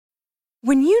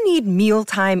When you need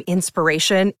mealtime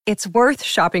inspiration, it's worth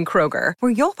shopping Kroger,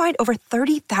 where you'll find over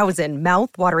 30,000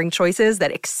 mouth-watering choices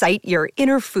that excite your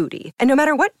inner foodie. And no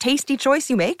matter what tasty choice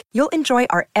you make, you'll enjoy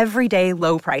our everyday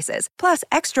low prices, plus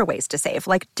extra ways to save,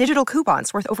 like digital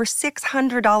coupons worth over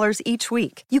 $600 each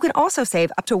week. You can also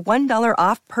save up to $1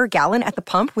 off per gallon at the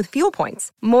pump with fuel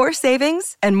points. More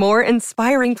savings and more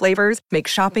inspiring flavors make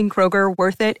shopping Kroger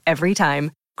worth it every time.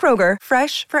 Kroger,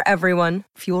 fresh for everyone.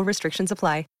 Fuel restrictions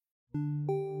apply.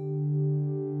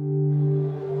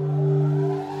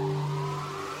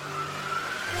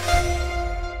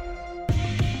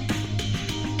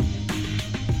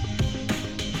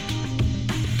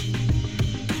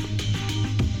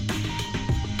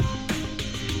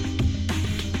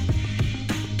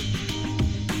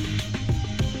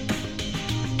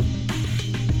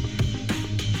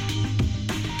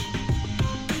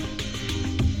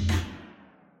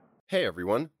 Hey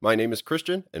everyone, my name is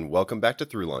Christian, and welcome back to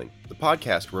Throughline, the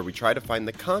podcast where we try to find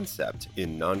the concept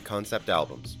in non-concept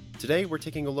albums. Today we're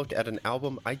taking a look at an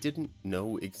album I didn't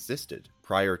know existed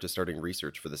prior to starting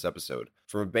research for this episode,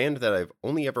 from a band that I've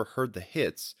only ever heard the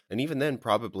hits, and even then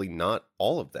probably not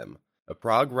all of them. A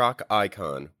prog rock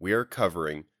icon, we are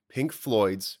covering Pink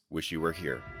Floyd's Wish You Were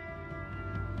Here.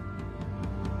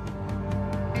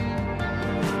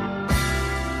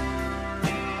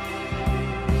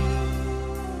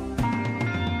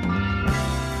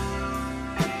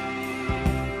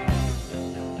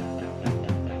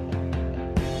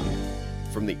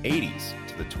 From the 80s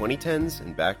to the 2010s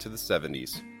and back to the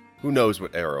 70s. Who knows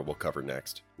what era we'll cover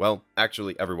next? Well,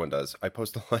 actually everyone does. I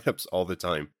post the lineups all the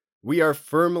time. We are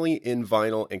firmly in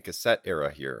vinyl and cassette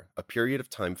era here, a period of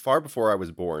time far before I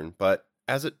was born, but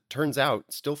as it turns out,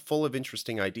 still full of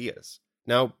interesting ideas.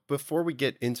 Now, before we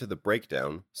get into the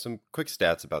breakdown, some quick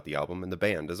stats about the album and the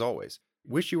band as always.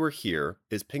 Wish You Were Here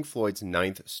is Pink Floyd's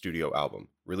 9th studio album,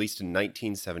 released in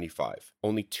 1975,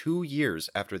 only 2 years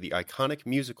after the iconic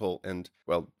musical and,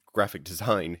 well, graphic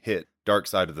design hit Dark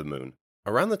Side of the Moon.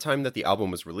 Around the time that the album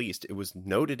was released, it was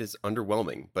noted as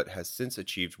underwhelming, but has since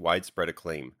achieved widespread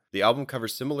acclaim. The album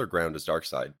covers similar ground as Dark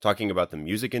Side, talking about the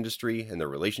music industry and their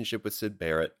relationship with Syd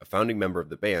Barrett, a founding member of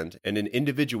the band, and an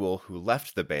individual who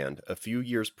left the band a few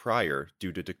years prior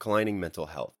due to declining mental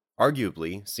health.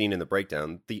 Arguably, seen in the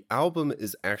breakdown, the album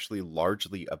is actually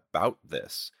largely about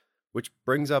this, which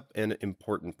brings up an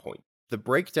important point. The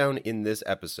breakdown in this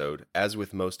episode, as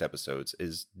with most episodes,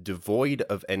 is devoid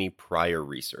of any prior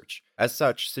research. As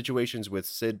such, situations with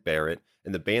Syd Barrett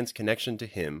and the band's connection to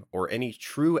him, or any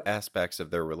true aspects of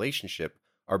their relationship,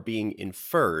 are being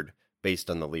inferred based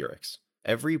on the lyrics.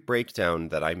 Every breakdown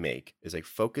that I make is a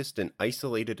focused and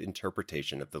isolated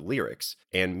interpretation of the lyrics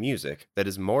and music that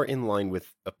is more in line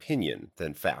with opinion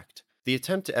than fact. The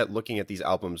attempt at looking at these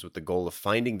albums with the goal of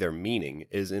finding their meaning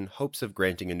is in hopes of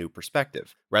granting a new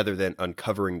perspective, rather than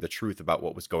uncovering the truth about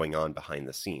what was going on behind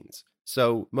the scenes.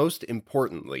 So, most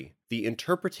importantly, the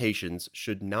interpretations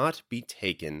should not be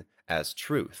taken as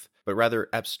truth, but rather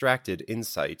abstracted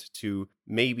insight to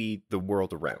maybe the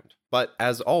world around. But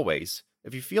as always,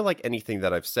 if you feel like anything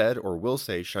that I've said or will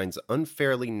say shines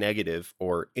unfairly negative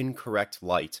or incorrect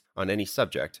light on any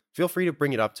subject, feel free to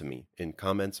bring it up to me in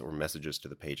comments or messages to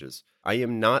the pages. I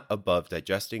am not above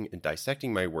digesting and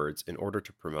dissecting my words in order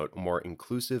to promote a more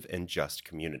inclusive and just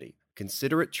community.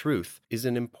 Considerate truth is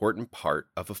an important part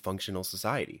of a functional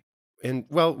society. And,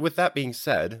 well, with that being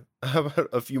said, how about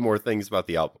a few more things about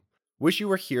the album? Wish You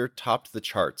Were Here topped the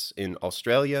charts in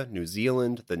Australia, New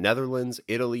Zealand, the Netherlands,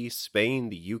 Italy, Spain,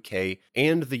 the UK,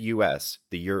 and the US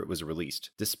the year it was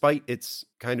released, despite its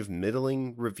kind of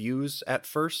middling reviews at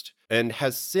first, and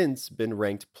has since been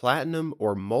ranked platinum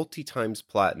or multi-times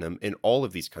platinum in all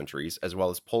of these countries, as well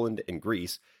as Poland and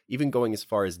Greece, even going as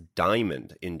far as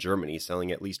diamond in Germany,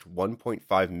 selling at least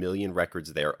 1.5 million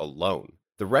records there alone.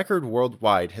 The record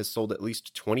worldwide has sold at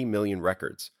least 20 million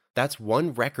records. That's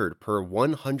one record per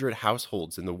 100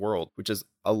 households in the world, which is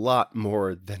a lot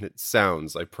more than it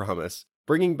sounds, I promise.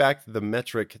 Bringing back the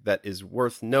metric that is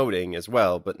worth noting as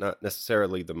well, but not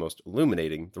necessarily the most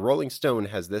illuminating, the Rolling Stone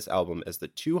has this album as the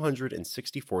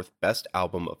 264th best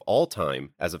album of all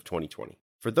time as of 2020.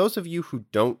 For those of you who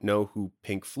don't know who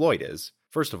Pink Floyd is,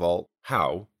 first of all,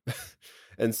 how?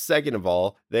 And second of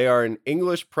all, they are an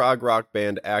English prog rock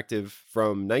band active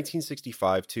from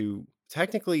 1965 to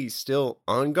technically still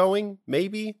ongoing,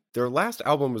 maybe? Their last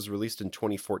album was released in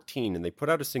 2014 and they put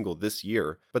out a single this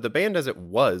year, but the band as it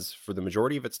was for the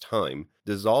majority of its time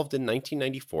dissolved in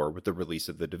 1994 with the release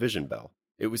of The Division Bell.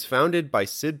 It was founded by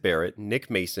Syd Barrett, Nick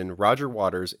Mason, Roger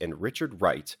Waters, and Richard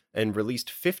Wright, and released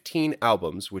 15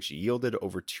 albums which yielded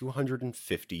over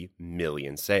 250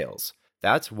 million sales.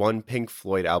 That's one Pink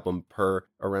Floyd album per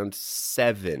around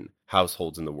 7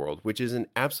 households in the world, which is an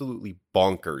absolutely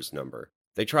bonkers number.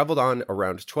 They traveled on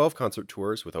around 12 concert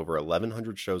tours with over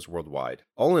 1,100 shows worldwide.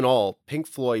 All in all, Pink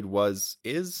Floyd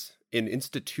is an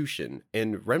institution,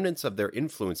 and remnants of their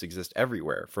influence exist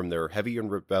everywhere, from their heavy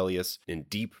and rebellious and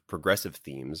deep progressive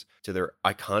themes to their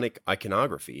iconic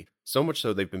iconography, so much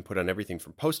so they've been put on everything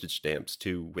from postage stamps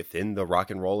to within the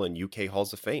Rock and Roll and UK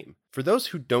Halls of Fame. For those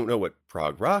who don't know what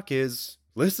prog rock is,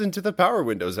 listen to the Power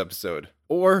Windows episode.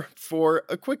 Or, for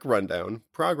a quick rundown,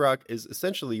 prog rock is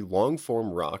essentially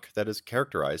long-form rock that is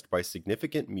characterized by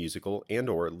significant musical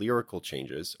and/or lyrical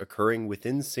changes occurring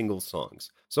within single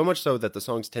songs, so much so that the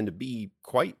songs tend to be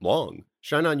quite long.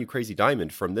 Shine On You Crazy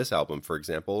Diamond from this album, for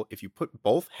example, if you put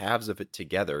both halves of it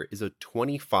together, is a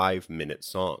 25-minute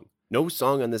song. No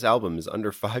song on this album is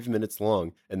under 5 minutes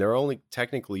long, and there are only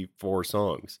technically 4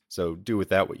 songs, so do with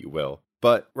that what you will.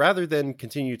 But rather than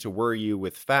continue to worry you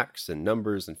with facts and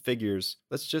numbers and figures,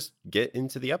 let's just get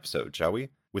into the episode, shall we?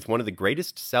 With one of the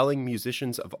greatest selling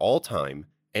musicians of all time,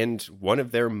 and one of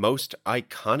their most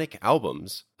iconic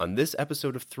albums, on this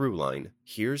episode of Throughline,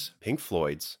 here's Pink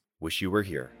Floyd's Wish You Were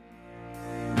Here.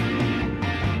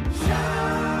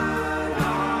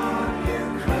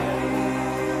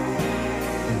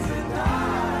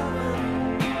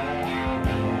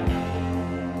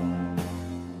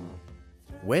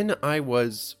 When I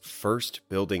was first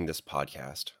building this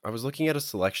podcast, I was looking at a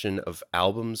selection of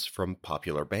albums from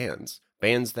popular bands.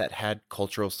 Bands that had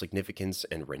cultural significance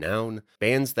and renown,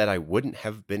 bands that I wouldn't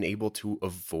have been able to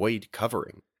avoid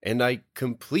covering. And I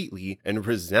completely and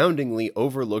resoundingly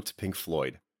overlooked Pink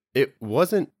Floyd. It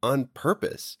wasn't on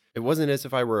purpose. It wasn't as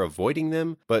if I were avoiding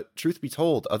them, but truth be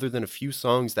told, other than a few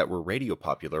songs that were radio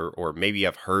popular, or maybe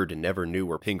I've heard and never knew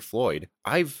were Pink Floyd,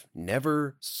 I've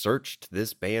never searched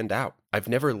this band out. I've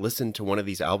never listened to one of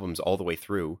these albums all the way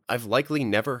through. I've likely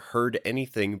never heard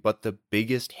anything but the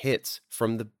biggest hits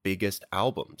from the biggest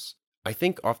albums. I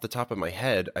think off the top of my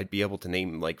head, I'd be able to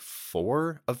name like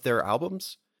 4 of their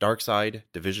albums. Dark Side,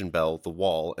 Division Bell, The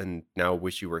Wall, and now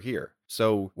Wish You Were Here.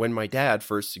 So when my dad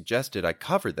first suggested I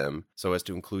cover them so as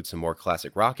to include some more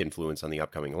classic rock influence on the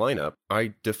upcoming lineup,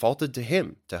 I defaulted to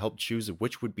him to help choose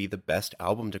which would be the best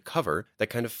album to cover that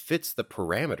kind of fits the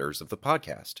parameters of the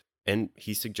podcast. And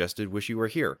he suggested Wish You Were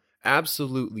Here,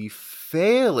 absolutely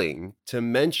failing to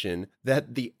mention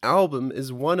that the album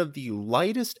is one of the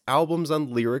lightest albums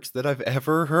on lyrics that I've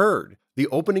ever heard. The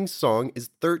opening song is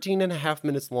 13 and a half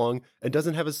minutes long and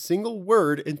doesn't have a single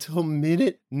word until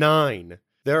minute 9.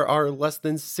 There are less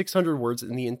than 600 words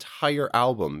in the entire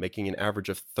album, making an average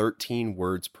of 13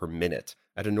 words per minute.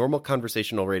 At a normal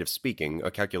conversational rate of speaking,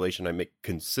 a calculation I make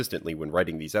consistently when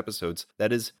writing these episodes,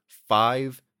 that is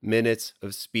 5 minutes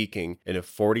of speaking in a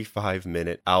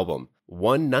 45-minute album.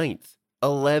 1/9,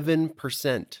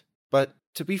 11%. But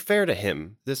to be fair to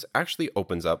him, this actually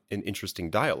opens up an interesting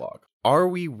dialogue. Are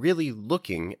we really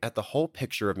looking at the whole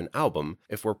picture of an album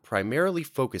if we're primarily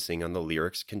focusing on the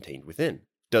lyrics contained within?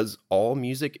 Does all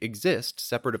music exist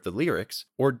separate of the lyrics,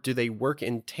 or do they work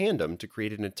in tandem to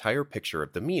create an entire picture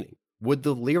of the meaning? Would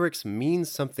the lyrics mean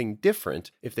something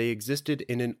different if they existed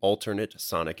in an alternate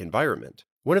sonic environment?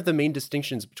 One of the main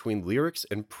distinctions between lyrics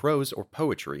and prose or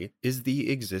poetry is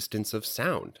the existence of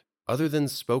sound. Other than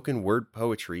spoken word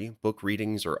poetry, book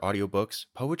readings, or audiobooks,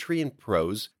 poetry and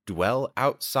prose dwell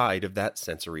outside of that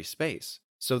sensory space.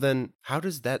 So then, how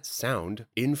does that sound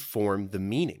inform the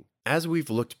meaning? As we've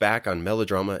looked back on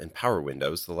Melodrama and Power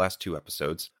Windows, the last 2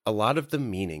 episodes, a lot of the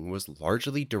meaning was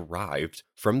largely derived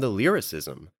from the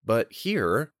lyricism. But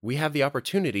here, we have the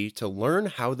opportunity to learn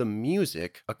how the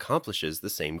music accomplishes the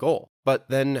same goal. But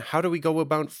then, how do we go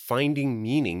about finding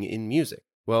meaning in music?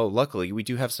 Well, luckily, we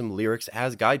do have some lyrics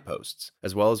as guideposts,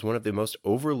 as well as one of the most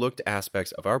overlooked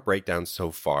aspects of our breakdown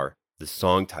so far, the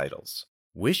song titles.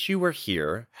 Wish You Were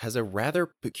Here has a rather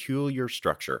peculiar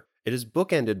structure. It is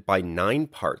bookended by 9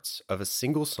 parts of a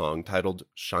single song titled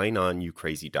Shine On You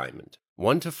Crazy Diamond.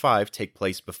 1 to 5 take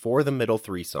place before the middle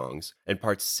 3 songs, and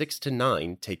parts 6 to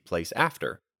 9 take place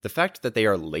after. The fact that they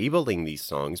are labeling these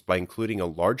songs by including a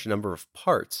large number of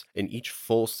parts in each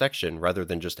full section rather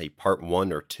than just a part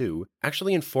 1 or 2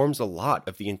 actually informs a lot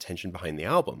of the intention behind the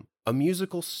album. A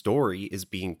musical story is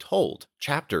being told,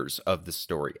 chapters of the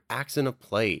story, acts in a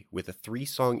play with a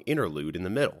 3-song interlude in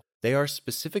the middle. They are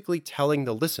specifically telling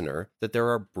the listener that there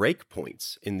are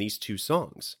breakpoints in these two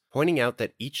songs, pointing out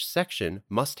that each section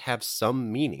must have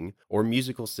some meaning or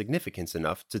musical significance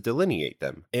enough to delineate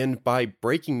them. And by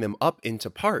breaking them up into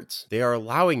parts, they are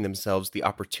allowing themselves the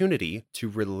opportunity to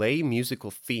relay musical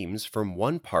themes from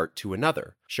one part to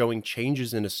another, showing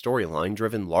changes in a storyline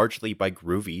driven largely by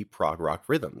groovy prog rock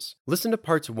rhythms. Listen to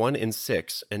parts 1 and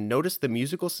 6 and notice the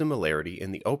musical similarity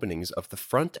in the openings of the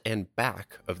front and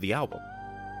back of the album.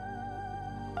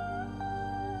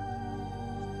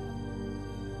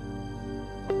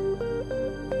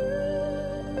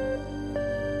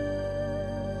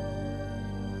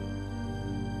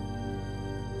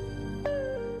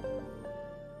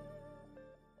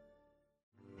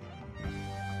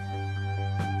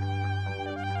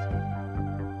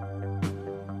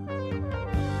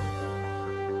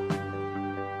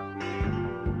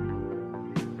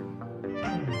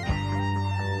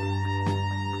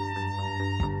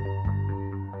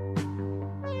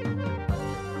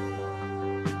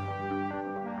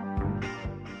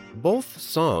 Both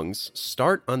songs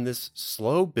start on this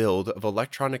slow build of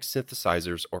electronic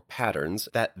synthesizers or patterns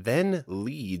that then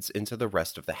leads into the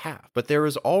rest of the half. But there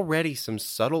is already some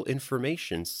subtle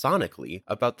information sonically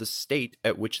about the state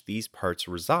at which these parts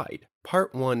reside.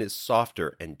 Part 1 is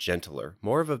softer and gentler,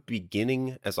 more of a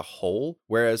beginning as a whole,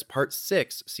 whereas Part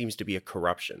 6 seems to be a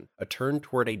corruption, a turn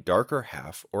toward a darker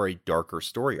half or a darker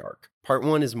story arc. Part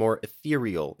 1 is more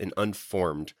ethereal and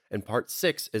unformed, and Part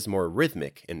 6 is more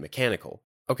rhythmic and mechanical.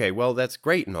 Okay, well, that's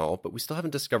great and all, but we still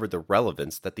haven't discovered the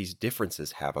relevance that these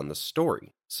differences have on the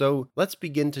story. So let's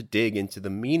begin to dig into the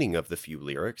meaning of the few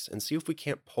lyrics and see if we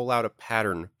can't pull out a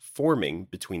pattern forming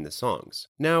between the songs.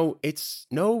 Now, it's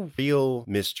no real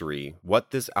mystery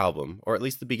what this album, or at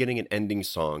least the beginning and ending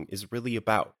song, is really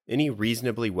about. Any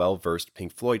reasonably well-versed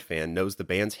Pink Floyd fan knows the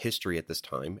band's history at this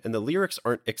time, and the lyrics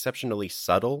aren't exceptionally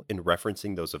subtle in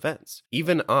referencing those events.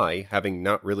 Even I, having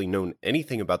not really known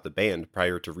anything about the band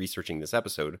prior to researching this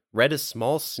episode, read a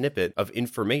small snippet of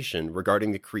information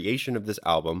regarding the creation of this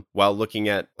album while looking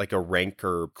at like a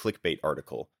Ranker clickbait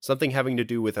article. Something having to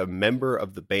do with a member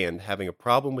of the band having a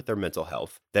problem with their mental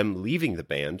health, them leaving the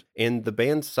band, and the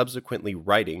band subsequently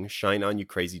writing Shine On You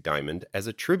Crazy Diamond as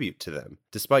a tribute to them,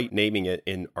 despite naming it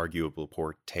in arguable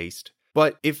poor taste.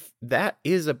 But if that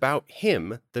is about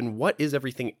him, then what is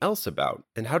everything else about?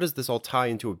 And how does this all tie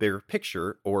into a bigger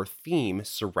picture or theme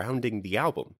surrounding the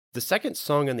album? The second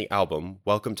song on the album,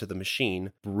 Welcome to the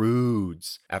Machine,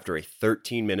 broods after a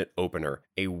 13-minute opener,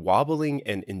 a wobbling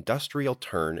and industrial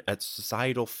turn at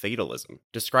societal fatalism,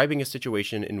 describing a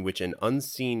situation in which an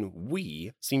unseen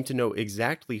we seem to know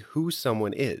exactly who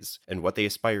someone is and what they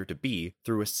aspire to be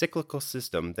through a cyclical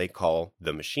system they call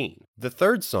the machine. The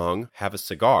third song, Have a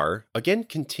Cigar, again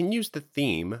continues the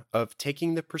theme of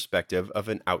taking the perspective of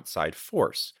an outside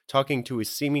force, talking to a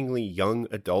seemingly young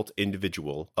adult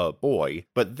individual, a boy,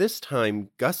 but this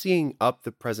time gussying up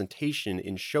the presentation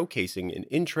in showcasing an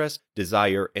interest,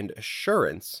 desire, and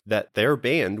assurance that their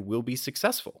band will be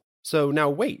successful. So now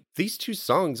wait, these two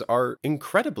songs are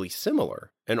incredibly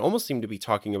similar and almost seem to be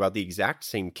talking about the exact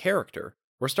same character.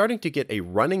 We're starting to get a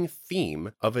running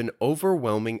theme of an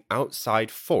overwhelming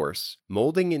outside force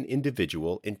molding an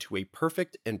individual into a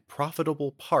perfect and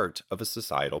profitable part of a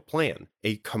societal plan,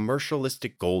 a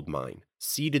commercialistic goldmine,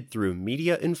 seeded through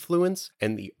media influence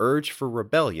and the urge for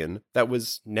rebellion that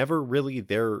was never really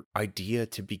their idea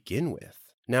to begin with.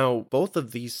 Now, both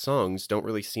of these songs don't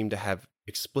really seem to have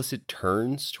explicit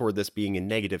turns toward this being a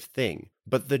negative thing,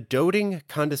 but the doting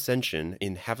condescension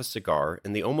in Have a Cigar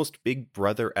and the almost Big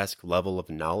Brother-esque level of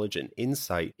knowledge and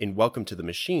insight in Welcome to the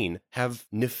Machine have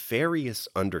nefarious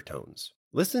undertones.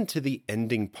 Listen to the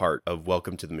ending part of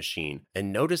Welcome to the Machine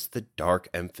and notice the dark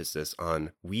emphasis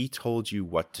on "We told you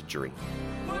what to dream."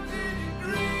 What did you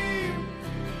dream?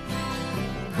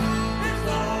 It's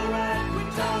alright, we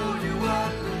told you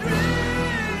what to dream.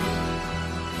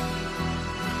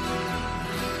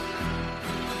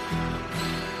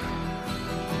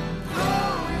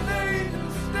 Always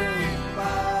angels stay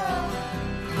by.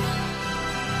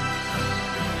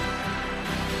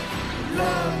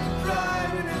 Love to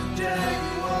drive in his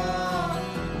Jaguar.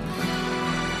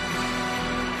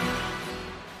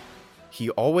 He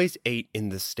always ate in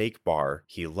the steak bar.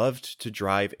 He loved to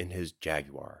drive in his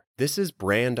Jaguar. This is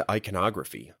brand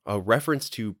iconography, a reference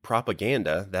to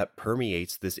propaganda that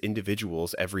permeates this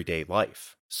individual's everyday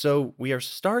life. So we are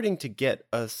starting to get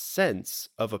a sense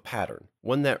of a pattern,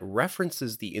 one that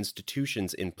references the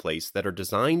institutions in place that are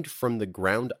designed from the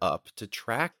ground up to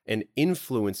track and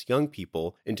influence young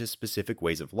people into specific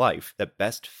ways of life that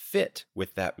best fit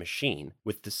with that machine,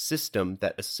 with the system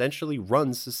that essentially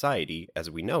runs society as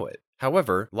we know it.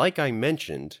 However, like I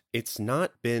mentioned, it's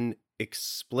not been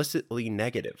explicitly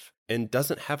negative and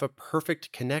doesn't have a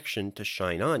perfect connection to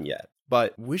Shine On yet.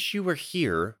 But Wish You Were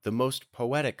Here, the most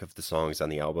poetic of the songs on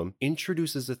the album,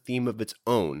 introduces a theme of its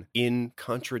own in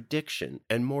contradiction,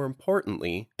 and more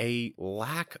importantly, a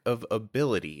lack of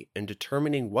ability in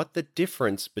determining what the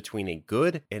difference between a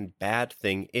good and bad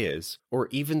thing is, or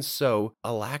even so,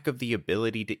 a lack of the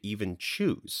ability to even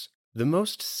choose. The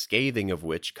most scathing of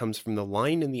which comes from the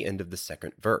line in the end of the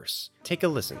second verse. Take a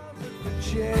listen.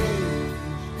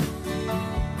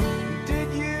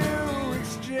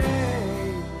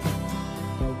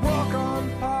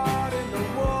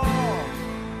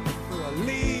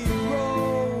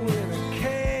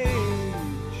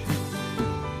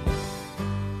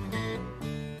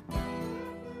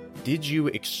 Did you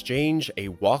exchange a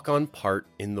walk-on part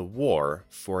in the war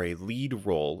for a lead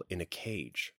role in a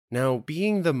cage? Now,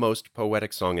 being the most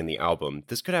poetic song in the album,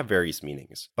 this could have various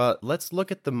meanings, but let's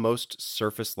look at the most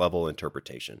surface-level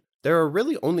interpretation. There are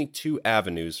really only two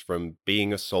avenues from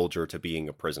being a soldier to being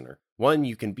a prisoner. One,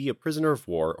 you can be a prisoner of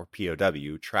war, or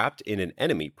POW, trapped in an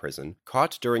enemy prison,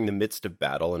 caught during the midst of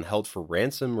battle and held for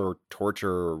ransom or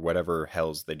torture or whatever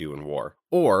hells they do in war.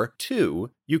 Or,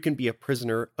 two, you can be a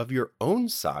prisoner of your own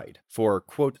side for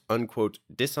quote-unquote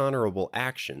dishonorable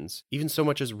actions, even so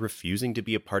much as refusing to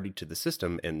be a party to the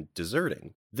system and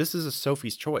deserting. This is a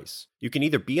Sophie's choice. You can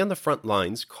either be on the front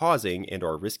lines causing and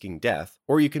or risking death,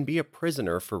 or you can be a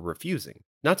prisoner for refusing.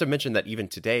 Not to mention that even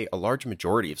today, a large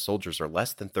majority of soldiers are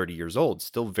less than 30 years old,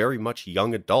 still very much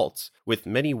young adults, with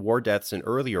many war deaths in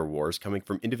earlier wars coming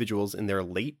from individuals in their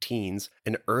late teens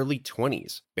and early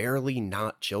 20s, barely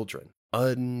not children.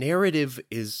 A narrative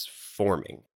is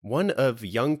forming. One of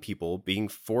young people being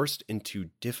forced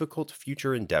into difficult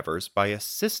future endeavors by a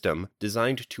system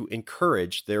designed to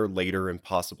encourage their later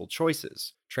impossible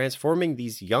choices, transforming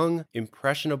these young,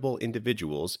 impressionable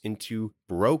individuals into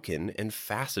broken and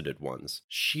faceted ones,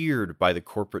 sheared by the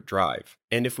corporate drive.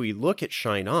 And if we look at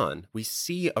Shine On, we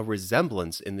see a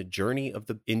resemblance in the journey of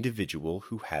the individual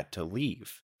who had to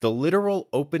leave. The literal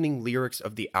opening lyrics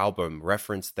of the album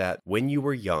reference that when you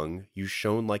were young, you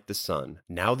shone like the sun.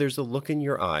 Now there's a look in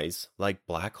your eyes like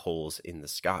black holes in the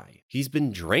sky. He's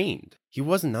been drained. He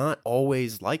was not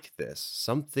always like this.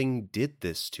 Something did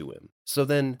this to him. So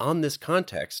then, on this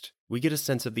context, we get a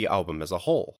sense of the album as a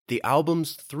whole. The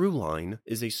album's through line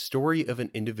is a story of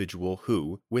an individual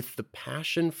who, with the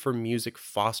passion for music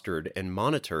fostered and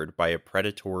monitored by a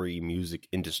predatory music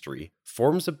industry,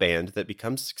 forms a band that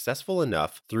becomes successful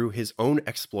enough through his own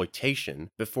exploitation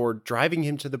before driving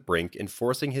him to the brink and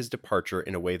forcing his departure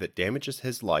in a way that damages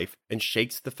his life and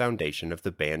shakes the foundation of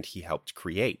the band he helped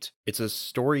create. It's a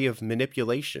story of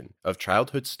manipulation, of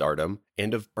childhood stardom,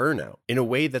 and of burnout, in a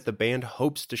way that the band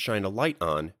hopes to shine a light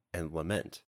on and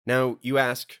lament. Now, you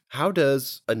ask, how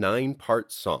does a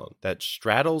 9-part song that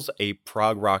straddles a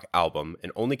prog rock album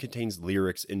and only contains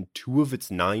lyrics in 2 of its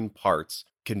 9 parts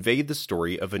convey the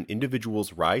story of an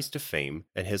individual's rise to fame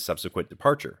and his subsequent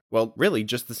departure? Well, really,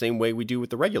 just the same way we do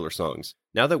with the regular songs.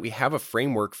 Now that we have a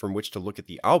framework from which to look at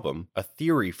the album, a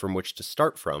theory from which to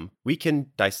start from, we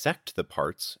can dissect the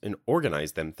parts and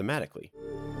organize them thematically.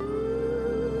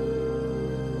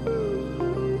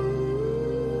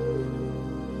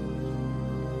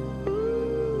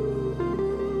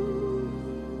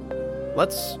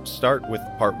 Let's start with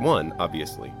part 1,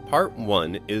 obviously. Part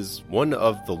 1 is one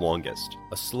of the longest,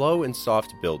 a slow and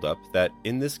soft build-up that,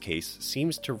 in this case,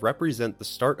 seems to represent the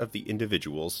start of the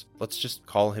individual's, let's just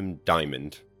call him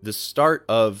Diamond, the start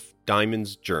of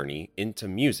Diamond's journey into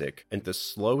music and the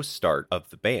slow start of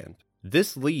the band.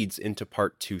 This leads into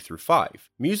part 2 through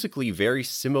 5, musically very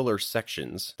similar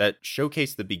sections that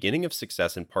showcase the beginning of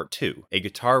success in part 2, a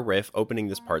guitar riff opening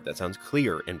this part that sounds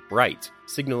clear and bright,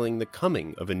 signaling the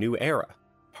coming of a new era.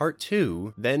 Part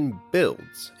 2 then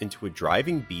builds into a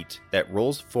driving beat that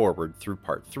rolls forward through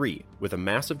part 3, with a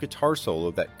massive guitar solo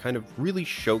that kind of really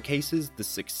showcases the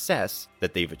success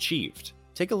that they've achieved.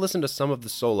 Take a listen to some of the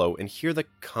solo and hear the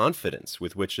confidence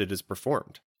with which it is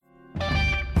performed.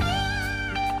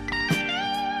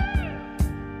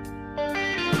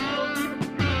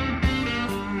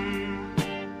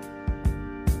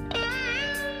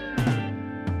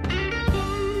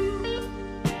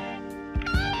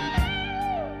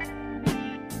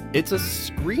 It's a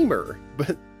screamer,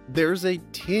 but there's a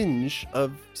tinge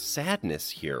of sadness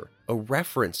here, a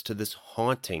reference to this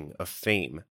haunting of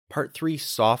fame. Part 3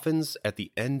 softens at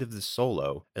the end of the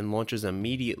solo and launches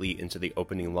immediately into the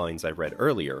opening lines I read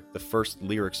earlier, the first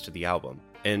lyrics to the album.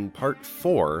 And Part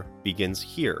 4 begins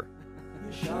here.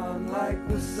 You shone like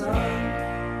the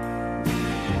sun.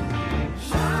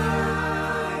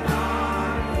 Shine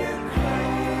on, you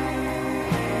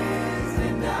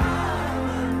crazy diamond.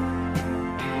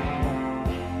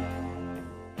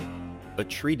 A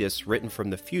treatise written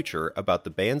from the future about the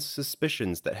band's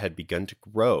suspicions that had begun to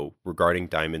grow regarding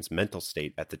Diamond's mental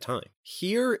state at the time.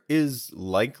 Here is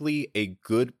likely a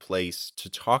good place to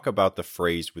talk about the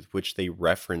phrase with which they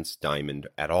reference Diamond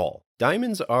at all.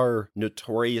 Diamonds are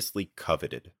notoriously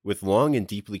coveted, with long and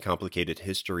deeply complicated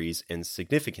histories and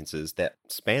significances that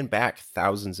span back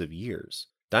thousands of years.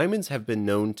 Diamonds have been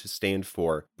known to stand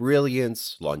for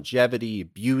brilliance, longevity,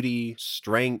 beauty,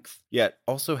 strength, yet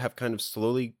also have kind of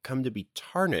slowly come to be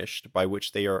tarnished by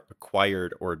which they are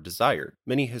acquired or desired.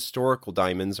 Many historical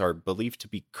diamonds are believed to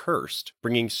be cursed,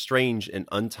 bringing strange and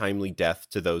untimely death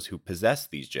to those who possess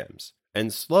these gems.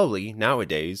 And slowly,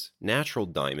 nowadays, natural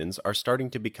diamonds are starting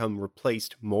to become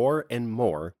replaced more and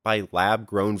more by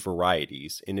lab-grown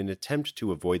varieties in an attempt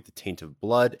to avoid the taint of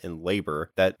blood and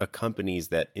labor that accompanies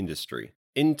that industry.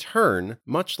 In turn,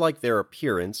 much like their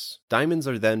appearance, diamonds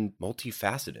are then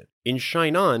multifaceted. In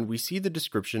Shine On, we see the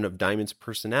description of Diamond's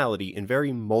personality in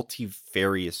very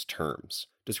multifarious terms,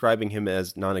 describing him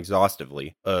as,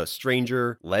 non-exhaustively, a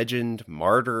stranger, legend,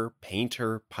 martyr,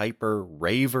 painter, piper,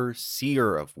 raver,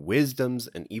 seer of wisdoms,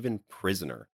 and even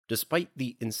prisoner. Despite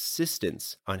the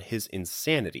insistence on his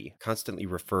insanity, constantly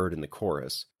referred in the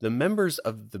chorus, the members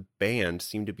of the band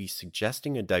seem to be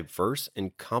suggesting a diverse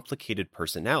and complicated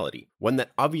personality, one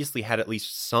that obviously had at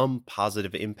least some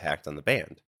positive impact on the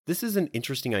band. This is an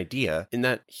interesting idea in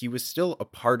that he was still a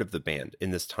part of the band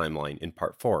in this timeline in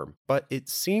Part 4, but it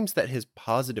seems that his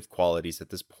positive qualities at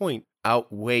this point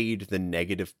outweighed the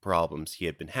negative problems he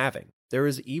had been having. There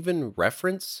is even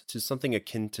reference to something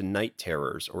akin to night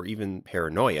terrors or even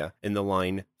paranoia in the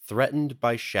line, "threatened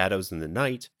by shadows in the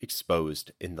night,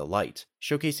 exposed in the light,"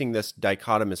 showcasing this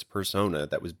dichotomous persona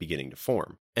that was beginning to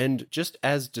form. And just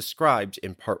as described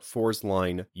in Part 4's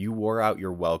line, "You wore out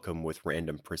your welcome with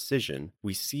random precision,"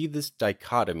 we see this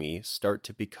dichotomy start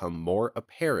to become more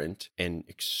apparent and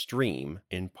extreme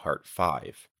in Part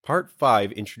 5. Part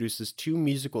 5 introduces two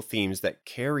musical themes that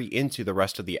carry into the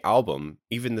rest of the album,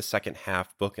 even the second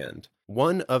half bookend.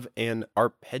 One of an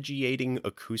arpeggiating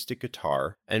acoustic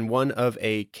guitar, and one of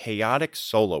a chaotic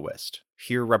soloist,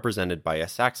 here represented by a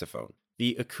saxophone.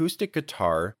 The acoustic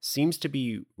guitar seems to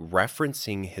be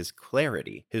referencing his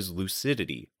clarity, his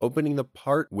lucidity, opening the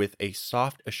part with a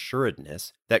soft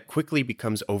assuredness that quickly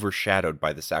becomes overshadowed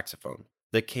by the saxophone.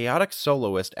 The chaotic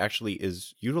soloist actually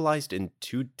is utilized in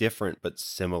two different but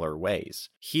similar ways,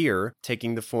 here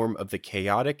taking the form of the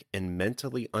chaotic and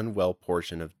mentally unwell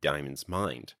portion of Diamond's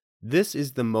mind. This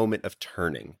is the moment of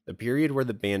turning, the period where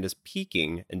the band is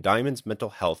peaking and Diamond's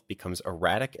mental health becomes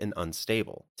erratic and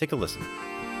unstable. Take a listen.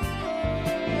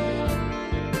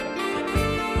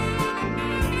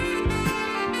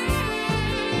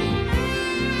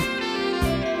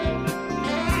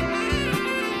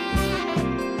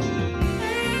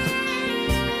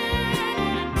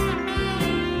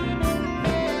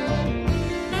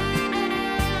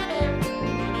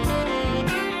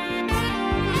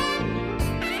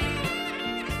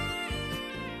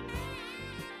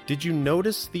 Did you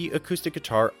notice the acoustic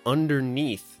guitar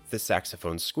underneath the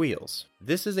saxophone squeals?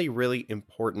 This is a really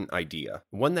important idea,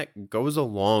 one that goes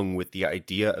along with the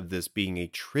idea of this being a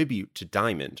tribute to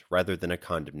Diamond rather than a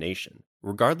condemnation.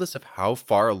 Regardless of how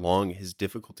far along his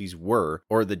difficulties were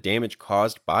or the damage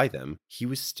caused by them, he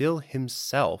was still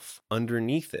himself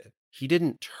underneath it. He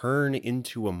didn't turn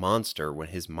into a monster when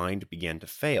his mind began to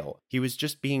fail. He was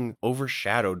just being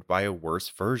overshadowed by a worse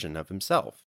version of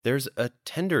himself. There's a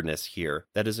tenderness here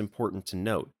that is important to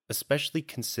note, especially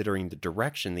considering the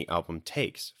direction the album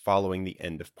takes following the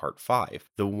end of Part 5,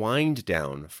 the wind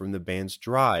down from the band's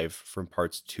drive from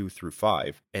Parts 2 through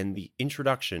 5, and the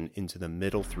introduction into the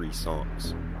middle three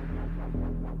songs.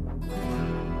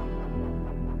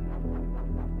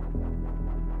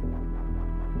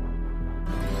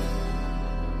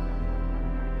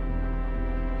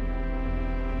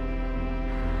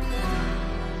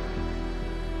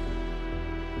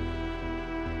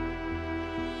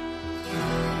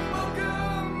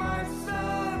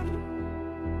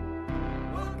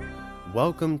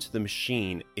 Welcome to the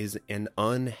Machine is an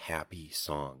unhappy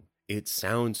song. It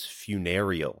sounds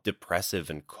funereal, depressive,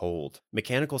 and cold.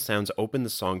 Mechanical sounds open the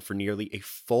song for nearly a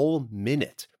full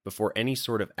minute before any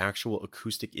sort of actual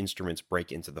acoustic instruments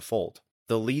break into the fold.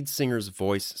 The lead singer's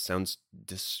voice sounds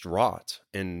distraught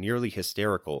and nearly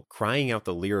hysterical, crying out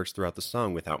the lyrics throughout the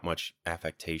song without much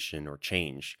affectation or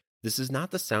change. This is not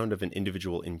the sound of an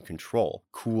individual in control,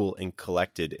 cool and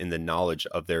collected in the knowledge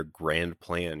of their grand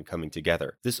plan coming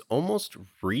together. This almost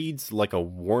reads like a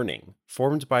warning,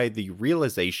 formed by the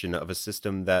realization of a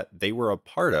system that they were a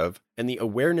part of and the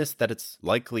awareness that it's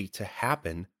likely to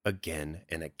happen again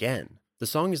and again. The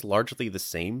song is largely the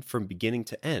same from beginning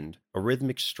to end, a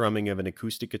rhythmic strumming of an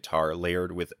acoustic guitar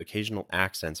layered with occasional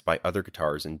accents by other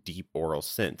guitars and deep aural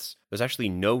synths. There's actually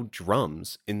no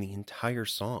drums in the entire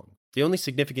song. The only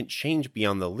significant change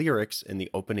beyond the lyrics and the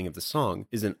opening of the song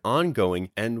is an ongoing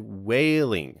and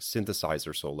wailing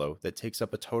synthesizer solo that takes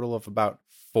up a total of about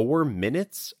 4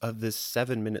 minutes of this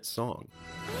 7-minute song.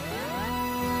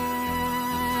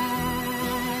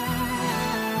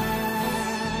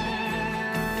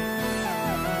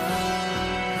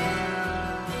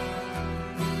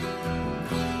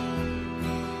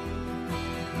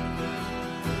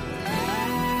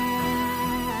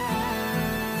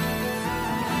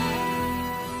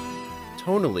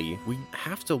 Tonally, we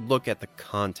have to look at the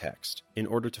context in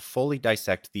order to fully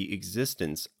dissect the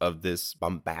existence of this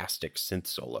bombastic synth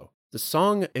solo. The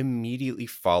song immediately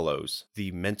follows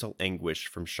the mental anguish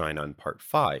from Shine On Part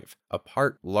 5, a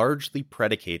part largely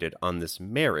predicated on this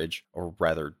marriage, or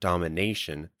rather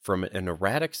domination, from an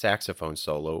erratic saxophone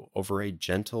solo over a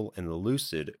gentle and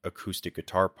lucid acoustic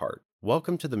guitar part.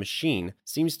 Welcome to the Machine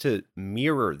seems to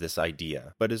mirror this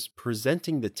idea, but is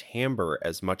presenting the timbre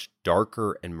as much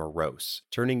darker and morose,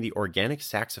 turning the organic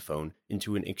saxophone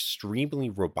into an extremely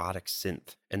robotic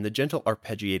synth, and the gentle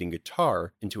arpeggiating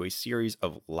guitar into a series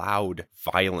of loud,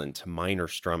 violent minor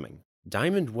strumming.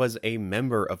 Diamond was a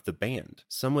member of the band,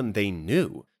 someone they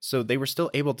knew, so they were still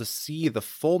able to see the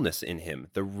fullness in him,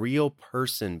 the real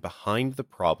person behind the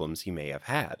problems he may have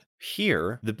had.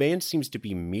 Here, the band seems to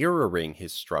be mirroring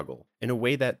his struggle in a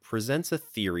way that presents a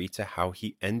theory to how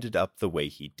he ended up the way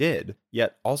he did,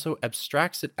 yet also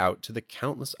abstracts it out to the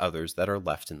countless others that are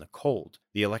left in the cold.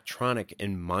 The electronic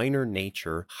and minor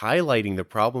nature highlighting the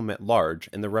problem at large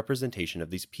and the representation of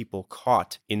these people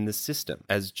caught in the system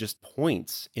as just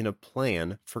points in a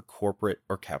plan for corporate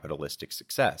or capitalistic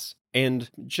success. And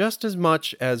just as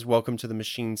much as Welcome to the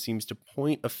Machine seems to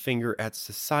point a finger at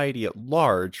society at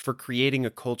large for creating a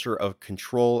culture of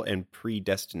control and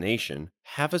predestination,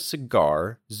 Have a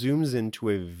Cigar zooms into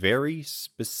a very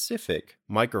specific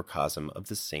microcosm of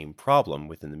the same problem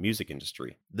within the music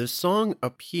industry. The song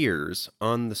appears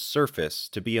on the surface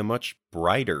to be a much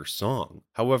brighter song.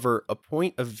 However, a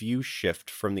point of view shift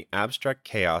from the abstract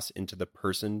chaos into the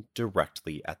person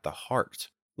directly at the heart.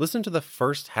 Listen to the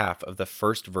first half of the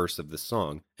first verse of the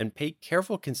song and pay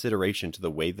careful consideration to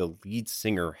the way the lead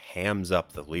singer hams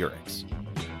up the lyrics.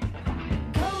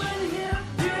 Come in here,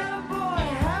 dear boy,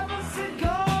 have a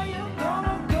cigar. You're gonna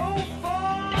go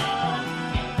far.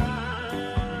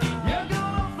 You're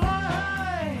gonna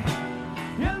fly high.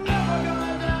 You're never gonna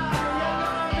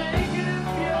die. You're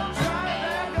gonna make it if you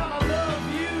try. They're gonna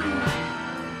love you.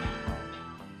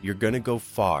 You're gonna go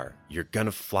far. You're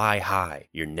gonna fly high.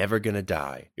 You're never gonna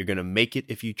die. You're gonna make it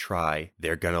if you try.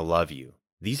 They're gonna love you.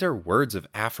 These are words of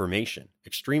affirmation,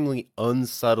 extremely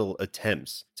unsubtle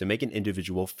attempts to make an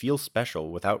individual feel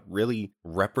special without really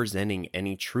representing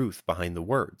any truth behind the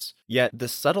words. Yet the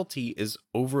subtlety is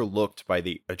overlooked by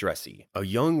the addressee, a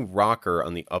young rocker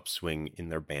on the upswing in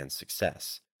their band's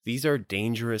success. These are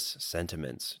dangerous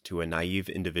sentiments to a naive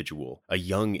individual, a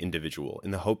young individual,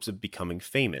 in the hopes of becoming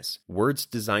famous, words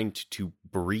designed to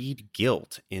breed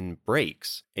guilt in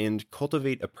breaks and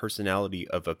cultivate a personality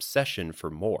of obsession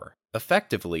for more.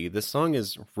 Effectively, the song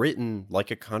is written like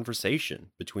a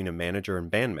conversation between a manager and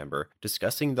band member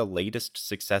discussing the latest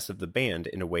success of the band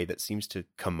in a way that seems to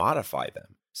commodify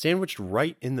them. Sandwiched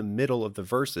right in the middle of the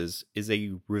verses is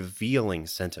a revealing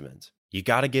sentiment. You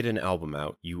gotta get an album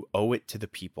out. You owe it to the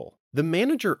people. The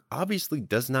manager obviously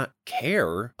does not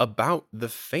care about the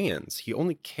fans. He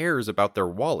only cares about their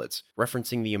wallets,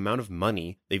 referencing the amount of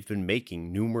money they've been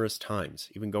making numerous times,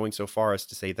 even going so far as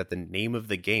to say that the name of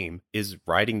the game is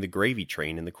riding the gravy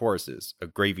train in the choruses, a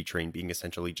gravy train being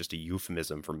essentially just a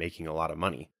euphemism for making a lot of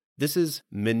money. This is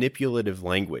manipulative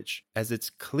language, as it's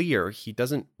clear he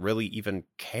doesn't really even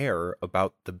care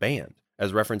about the band,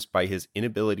 as referenced by his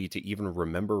inability to even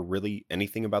remember really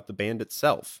anything about the band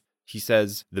itself. He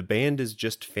says, "The band is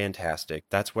just fantastic.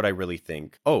 That's what I really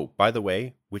think. Oh, by the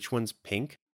way, which one's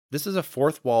pink?" This is a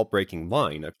fourth wall breaking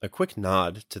line, a quick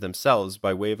nod to themselves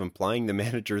by way of implying the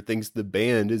manager thinks the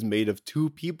band is made of two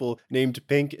people named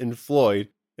Pink and Floyd,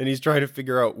 and he's trying to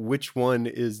figure out which one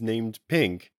is named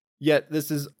Pink. Yet this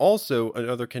is also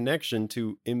another connection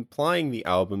to implying the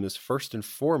album is first and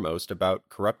foremost about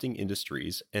corrupting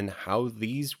industries and how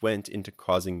these went into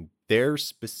causing their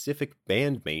specific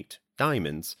bandmate,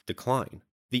 Diamond's, decline.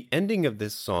 The ending of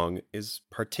this song is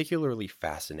particularly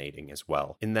fascinating as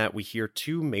well, in that we hear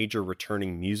two major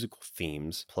returning musical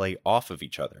themes play off of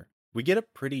each other. We get a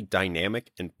pretty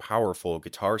dynamic and powerful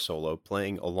guitar solo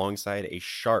playing alongside a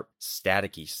sharp,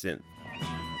 staticky synth.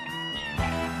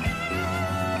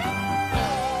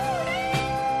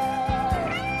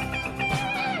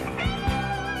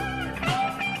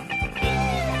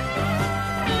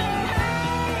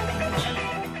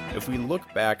 If we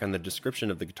look back on the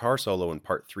description of the guitar solo in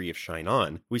part 3 of Shine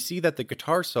On, we see that the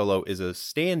guitar solo is a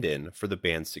stand-in for the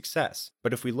band's success.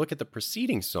 But if we look at the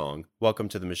preceding song, Welcome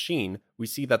to the Machine, we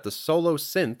see that the solo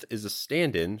synth is a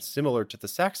stand-in similar to the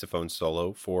saxophone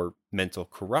solo for mental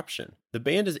corruption. The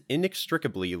band is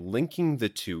inextricably linking the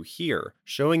two here,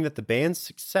 showing that the band's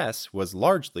success was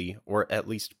largely, or at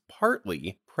least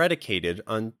partly, predicated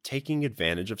on taking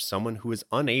advantage of someone who is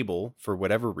unable, for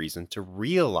whatever reason, to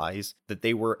realize that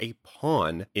they were a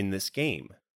pawn in this game.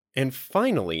 And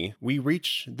finally, we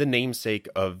reach the namesake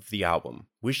of the album,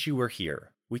 Wish You Were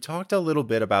Here. We talked a little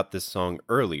bit about this song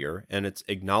earlier and its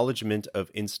acknowledgement of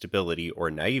instability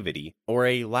or naivety, or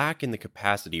a lack in the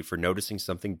capacity for noticing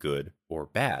something good or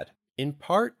bad. In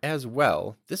part as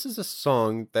well, this is a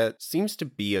song that seems to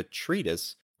be a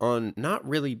treatise on not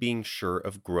really being sure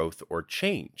of growth or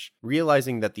change,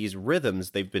 realizing that these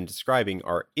rhythms they've been describing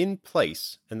are in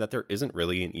place and that there isn't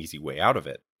really an easy way out of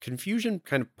it. Confusion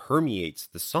kind of permeates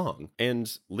the song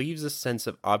and leaves a sense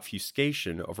of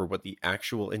obfuscation over what the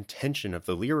actual intention of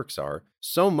the lyrics are,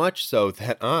 so much so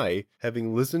that I,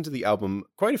 having listened to the album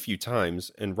quite a few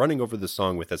times and running over the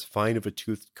song with as fine of a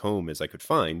toothed comb as I could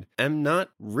find, am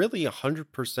not really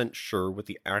 100% sure what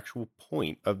the actual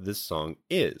point of this song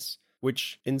is,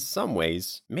 which in some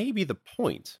ways may be the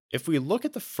point. If we look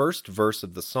at the first verse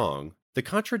of the song, the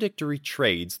contradictory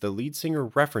trades the lead singer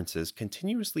references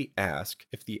continuously ask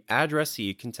if the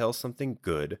addressee can tell something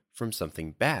good from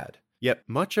something bad. Yet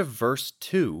much of verse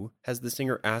 2 has the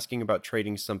singer asking about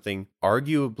trading something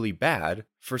arguably bad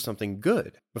for something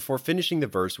good, before finishing the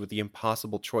verse with the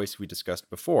impossible choice we discussed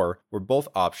before, where both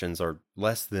options are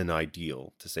less than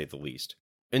ideal, to say the least.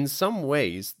 In some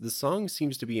ways, the song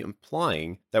seems to be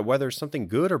implying that whether something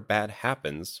good or bad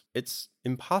happens, it's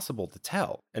impossible to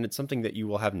tell, and it's something that you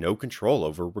will have no control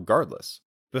over regardless.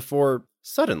 Before,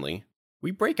 suddenly,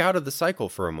 we break out of the cycle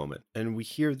for a moment, and we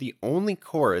hear the only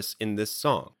chorus in this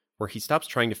song, where he stops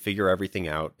trying to figure everything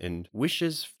out and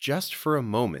wishes just for a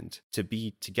moment to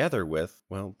be together with,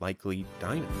 well, likely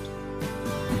Diamond.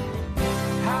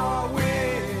 How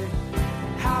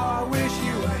I wish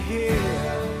you were here.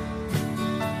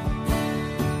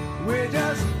 We're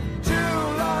just two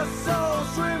lost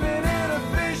souls swimming in a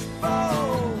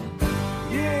fishbowl,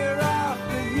 year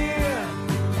after year,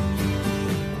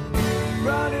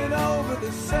 running over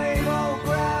the same old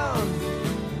ground.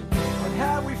 What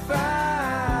have we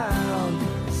found?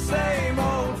 The same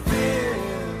old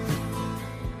fears.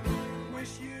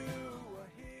 Wish you were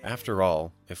here. After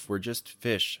all, if we're just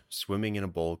fish swimming in a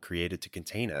bowl created to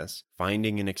contain us,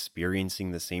 finding and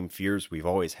experiencing the same fears we've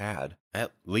always had,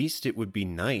 at least it would be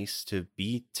nice to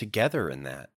be together in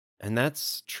that. And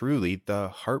that's truly the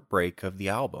heartbreak of the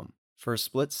album. For a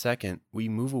split second, we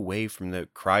move away from the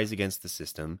cries against the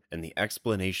system and the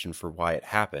explanation for why it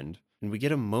happened, and we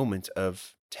get a moment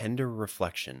of tender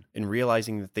reflection in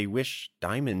realizing that they wish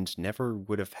Diamond never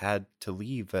would have had to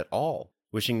leave at all,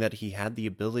 wishing that he had the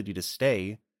ability to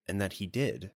stay, and that he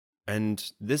did.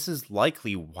 And this is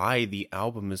likely why the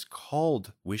album is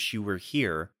called Wish You Were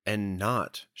Here and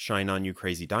not Shine On You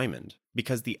Crazy Diamond.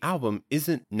 Because the album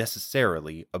isn't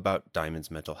necessarily about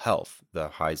Diamond's mental health, the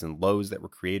highs and lows that were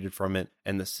created from it,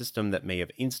 and the system that may have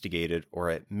instigated or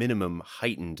at minimum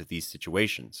heightened these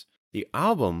situations. The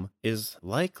album is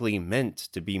likely meant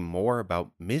to be more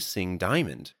about missing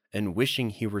Diamond and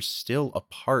wishing he were still a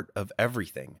part of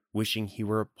everything, wishing he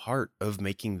were a part of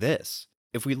making this.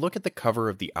 If we look at the cover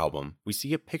of the album, we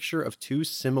see a picture of two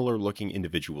similar-looking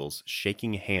individuals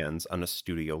shaking hands on a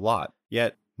studio lot.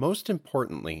 Yet, most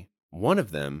importantly, one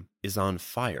of them is on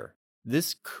fire.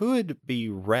 This could be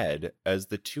read as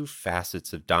the two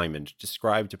facets of Diamond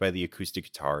described by the acoustic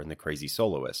guitar and the crazy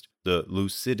soloist, the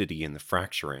lucidity and the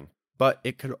fracturing. But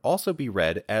it could also be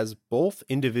read as both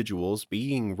individuals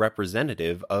being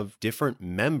representative of different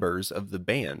members of the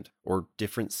band, or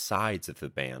different sides of the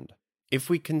band. If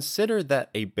we consider that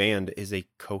a band is a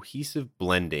cohesive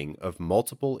blending of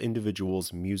multiple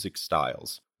individuals' music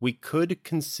styles, we could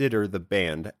consider the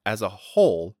band as a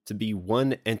whole to be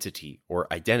one entity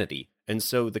or identity. And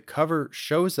so the cover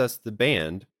shows us the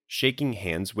band shaking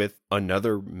hands with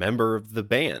another member of the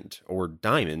band, or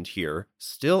Diamond here,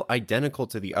 still identical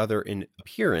to the other in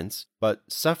appearance, but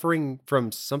suffering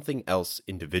from something else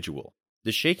individual.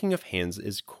 The shaking of hands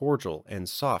is cordial and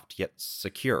soft yet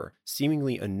secure,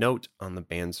 seemingly a note on the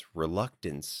band's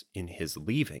reluctance in his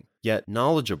leaving, yet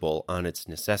knowledgeable on its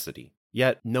necessity.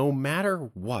 Yet, no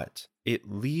matter what, it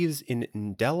leaves an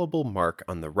indelible mark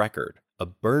on the record, a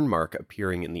burn mark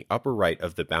appearing in the upper right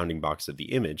of the bounding box of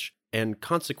the image, and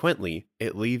consequently,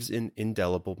 it leaves an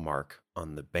indelible mark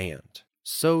on the band.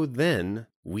 So then,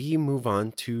 we move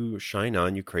on to Shine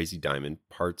On You Crazy Diamond,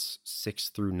 parts 6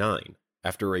 through 9.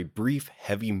 After a brief,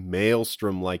 heavy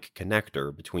maelstrom-like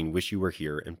connector between Wish You Were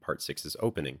Here and Part 6's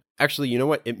opening. Actually, you know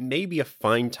what? It may be a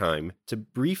fine time to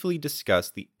briefly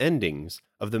discuss the endings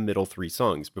of the middle 3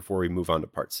 songs before we move on to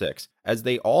Part 6, as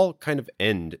they all kind of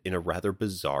end in a rather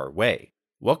bizarre way.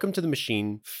 Welcome to the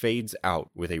Machine fades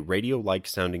out with a radio-like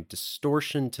sounding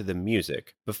distortion to the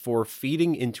music before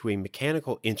feeding into a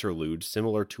mechanical interlude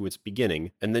similar to its beginning,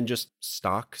 and then just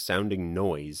stock sounding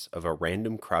noise of a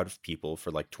random crowd of people for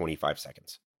like 25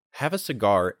 seconds. Have a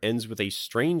Cigar ends with a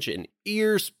strange and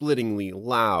ear-splittingly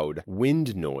loud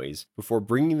wind noise before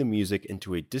bringing the music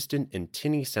into a distant and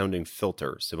tinny sounding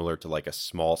filter similar to like a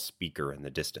small speaker in the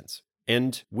distance.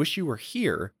 And Wish You Were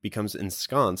Here becomes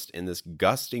ensconced in this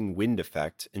gusting wind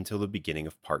effect until the beginning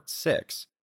of Part 6.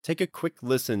 Take a quick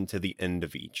listen to the end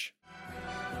of each.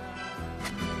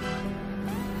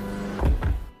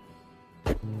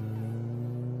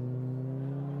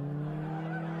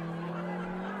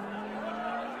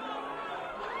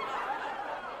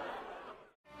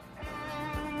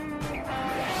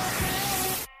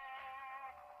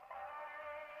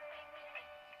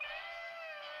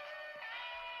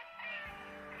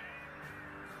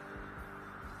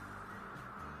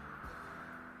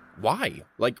 Why?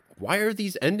 Why are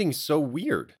these endings so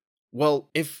weird? Well,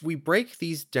 if we break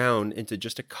these down into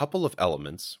just a couple of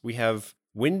elements, we have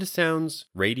wind sounds,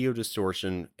 radio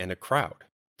distortion, and a crowd.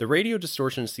 The radio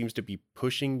distortion seems to be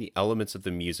pushing the elements of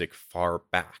the music far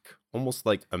back, almost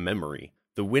like a memory.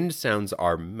 The wind sounds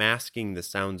are masking the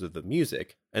sounds of the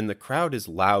music, and the crowd is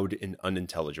loud and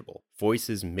unintelligible,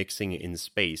 voices mixing in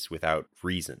space without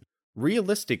reason.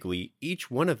 Realistically, each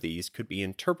one of these could be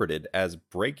interpreted as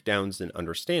breakdowns in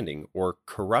understanding or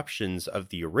corruptions of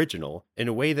the original in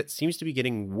a way that seems to be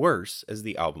getting worse as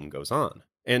the album goes on.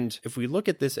 And if we look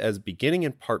at this as beginning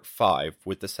in Part 5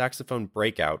 with the saxophone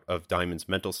breakout of Diamond's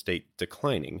mental state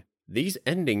declining, these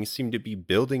endings seem to be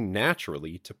building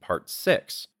naturally to Part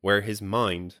 6, where his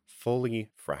mind fully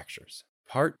fractures.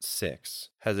 Part 6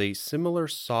 has a similar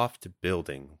soft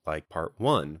building like Part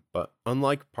 1, but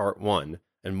unlike Part 1,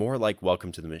 and more like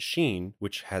Welcome to the Machine,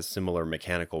 which has similar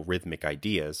mechanical rhythmic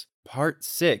ideas, Part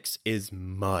 6 is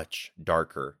much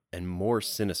darker and more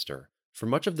sinister. For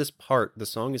much of this part, the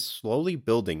song is slowly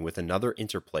building with another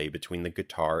interplay between the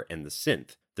guitar and the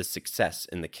synth, the success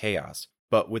and the chaos,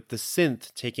 but with the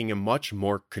synth taking a much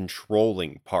more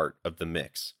controlling part of the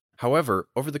mix. However,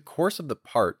 over the course of the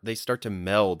part, they start to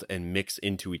meld and mix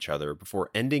into each other before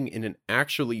ending in an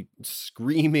actually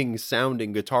screaming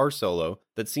sounding guitar solo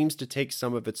that seems to take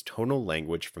some of its tonal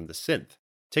language from the synth.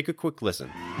 Take a quick listen.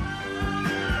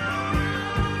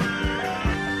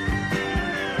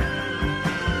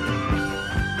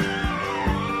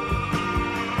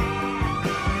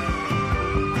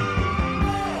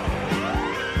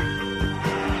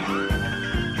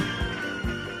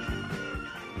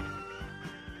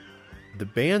 The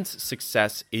band's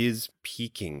success is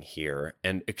peaking here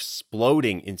and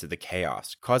exploding into the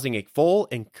chaos, causing a full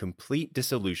and complete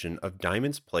dissolution of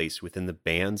Diamond's place within the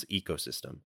band's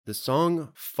ecosystem. The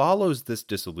song follows this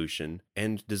dissolution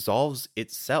and dissolves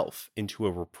itself into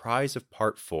a reprise of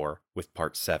Part 4 with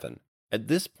Part 7. At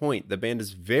this point, the band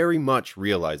is very much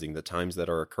realizing the times that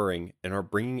are occurring and are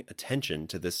bringing attention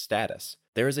to this status.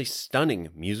 There is a stunning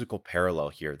musical parallel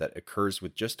here that occurs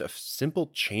with just a simple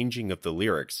changing of the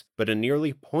lyrics, but a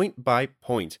nearly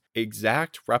point-by-point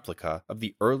exact replica of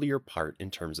the earlier part in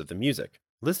terms of the music.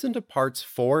 Listen to parts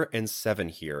 4 and 7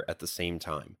 here at the same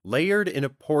time, layered in a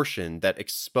portion that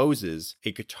exposes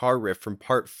a guitar riff from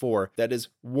Part 4 that is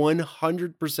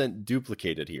 100%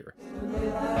 duplicated here.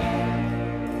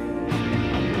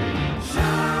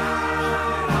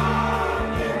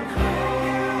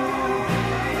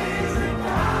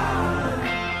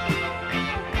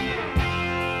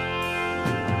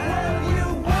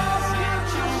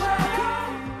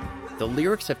 The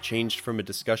lyrics have changed from a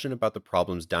discussion about the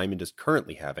problems Diamond is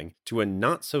currently having to a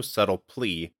not-so-subtle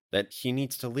plea that he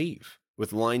needs to leave.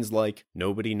 With lines like,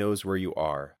 "Nobody knows where you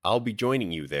are, I'll be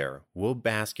joining you there, we'll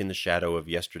bask in the shadow of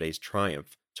yesterday's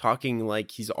triumph," talking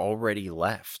like he's already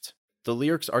left. The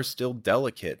lyrics are still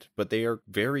delicate, but they are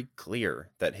very clear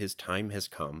that his time has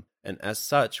come, and as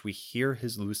such, we hear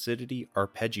his lucidity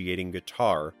arpeggiating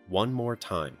guitar one more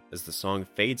time as the song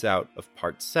fades out of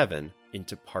part 7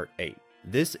 into part 8.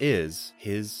 This is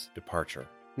his departure.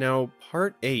 Now,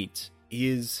 part 8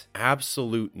 is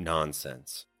absolute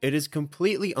nonsense. It is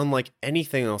completely unlike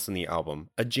anything else in the album,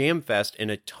 a jam fest in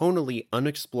a tonally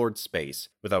unexplored space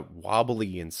with a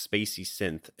wobbly and spacey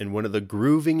synth and one of the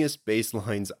groovingest bass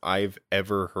lines I've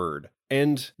ever heard.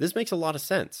 And this makes a lot of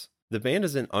sense. The band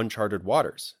is in uncharted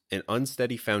waters, an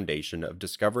unsteady foundation of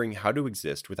discovering how to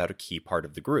exist without a key part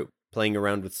of the group, playing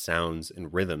around with sounds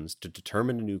and rhythms to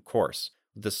determine a new course,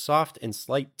 with a soft and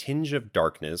slight tinge of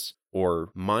darkness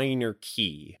or minor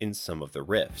key in some of the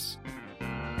riffs.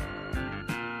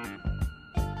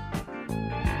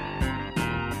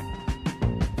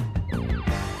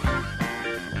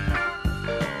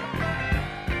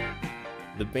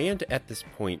 The band at this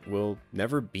point will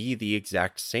never be the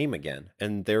exact same again,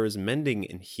 and there is mending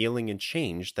and healing and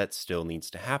change that still needs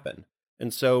to happen.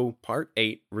 And so part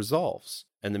 8 resolves,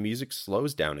 and the music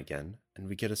slows down again, and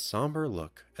we get a somber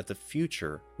look at the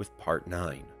future with part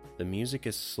 9. The music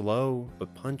is slow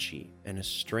but punchy, and a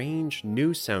strange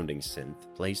new sounding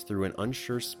synth plays through an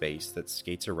unsure space that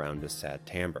skates around a sad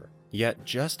timbre. Yet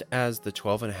just as the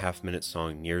 12.5-minute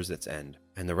song nears its end,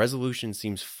 and the resolution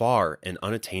seems far and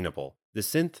unattainable, the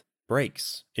synth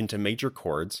breaks into major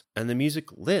chords, and the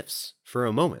music lifts for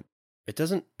a moment. It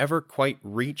doesn't ever quite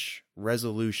reach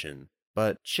resolution,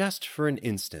 but just for an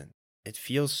instant, it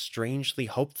feels strangely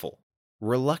hopeful.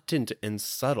 Reluctant and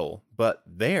subtle, but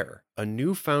there, a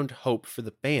newfound hope for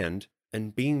the band,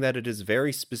 and being that it is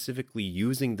very specifically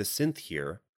using the synth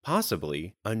here,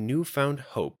 possibly a newfound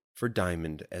hope for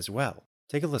Diamond as well.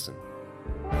 Take a listen.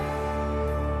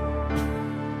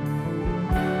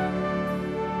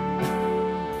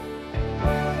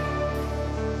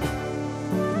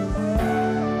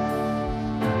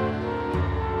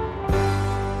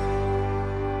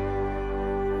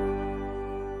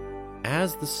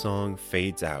 As the song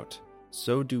fades out,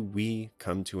 so do we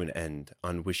come to an end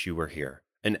on Wish You Were Here,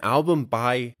 an album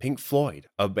by Pink Floyd,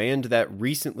 a band that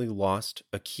recently lost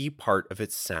a key part of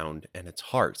its sound and its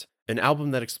heart, an album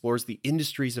that explores the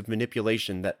industries of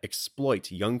manipulation that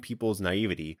exploit young people's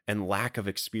naivety and lack of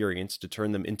experience to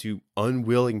turn them into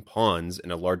unwilling pawns in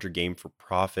a larger game for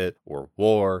profit or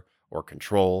war or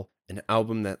control, an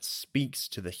album that speaks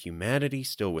to the humanity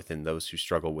still within those who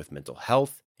struggle with mental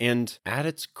health, and at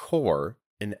its core,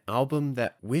 an album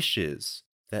that wishes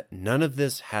that none of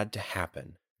this had to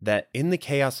happen, that in the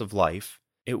chaos of life,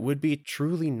 it would be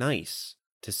truly nice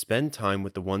to spend time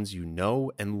with the ones you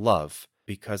know and love,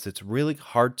 because it's really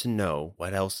hard to know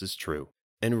what else is true.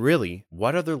 And really,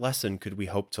 what other lesson could we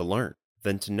hope to learn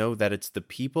than to know that it's the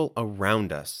people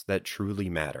around us that truly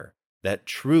matter, that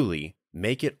truly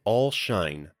make it all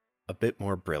shine a bit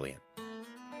more brilliant.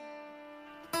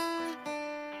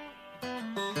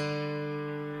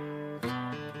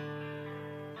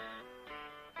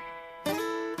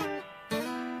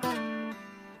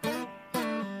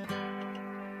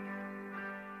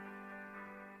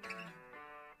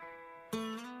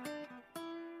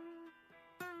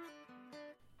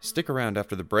 Stick around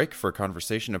after the break for a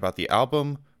conversation about the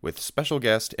album with special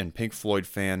guest and Pink Floyd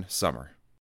fan, Summer.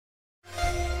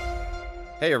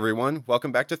 Hey everyone,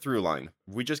 welcome back to Throughline.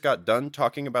 We just got done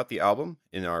talking about the album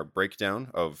in our breakdown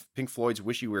of Pink Floyd's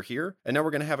Wish You Were Here, and now we're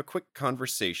going to have a quick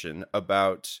conversation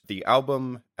about the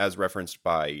album as referenced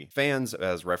by fans,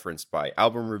 as referenced by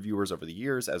album reviewers over the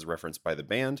years, as referenced by the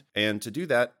band. And to do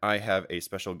that, I have a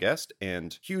special guest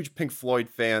and huge Pink Floyd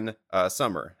fan,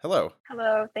 Summer. Hello.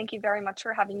 Hello. Thank you very much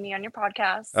for having me on your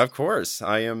podcast. Of course.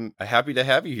 I am happy to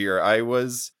have you here. I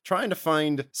was trying to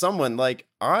find someone, like,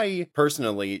 I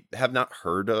personally have not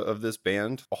heard of this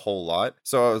band a whole lot.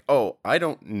 So I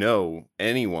don't know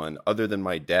anyone other than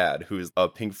my dad who's a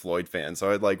Pink Floyd fan.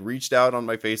 So I reached out on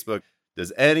my Facebook.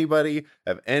 Does anybody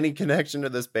have any connection to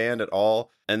this band at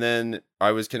all? And then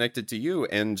I was connected to you,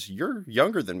 and you're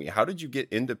younger than me. How did you get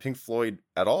into Pink Floyd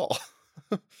at all?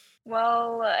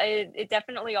 Well, it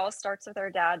definitely all starts with our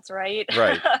dads, right?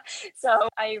 Right. So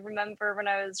I remember when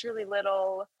I was really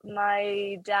little,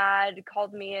 my dad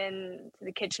called me in to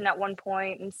the kitchen at one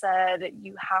point and said,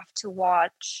 "You have to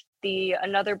watch the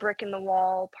Another Brick in the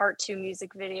Wall Part 2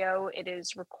 music video. It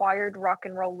is required rock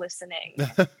and roll listening."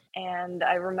 And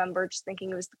I remember just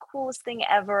thinking it was the coolest thing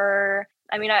ever.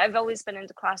 I mean, I've always been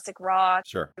into classic rock.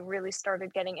 Sure. I really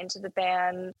started getting into the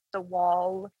band The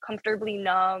Wall, Comfortably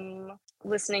Numb,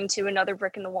 listening to Another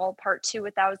Brick in the Wall Part 2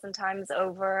 1,000 times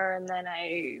over. And then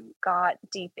I got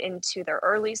deep into their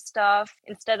early stuff.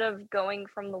 Instead of going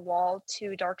from The Wall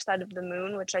to Dark Side of the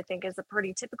Moon, which I think is a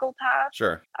pretty typical path,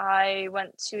 Sure. I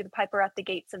went to The Piper at the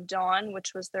Gates of Dawn,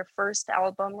 which was their first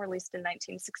album released in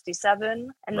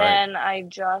 1967. And Right. then I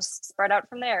just spread out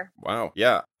from there. Wow.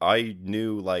 Yeah, I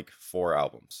knew like 4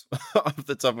 albums off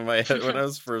the top of my head when I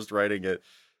was first writing it.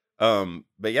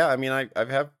 But yeah, I mean, I've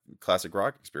had classic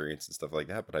rock experience and stuff like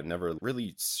that, but I've never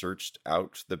really searched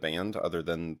out the band other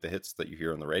than the hits that you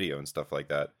hear on the radio and stuff like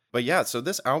that. But yeah, so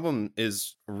this album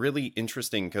is really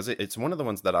interesting because it's one of the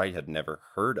ones that I had never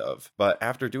heard of. But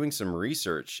after doing some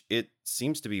research, it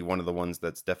seems to be one of the ones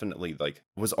that's definitely like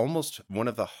was almost one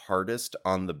of the hardest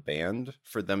on the band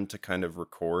for them to kind of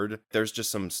record. There's just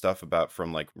some stuff about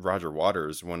from like Roger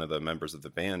Waters, one of the members of the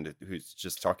band, who's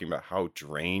just talking about how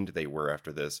drained they were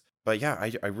after this. But yeah,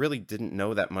 I really didn't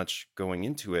know that much going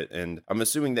into it. And I'm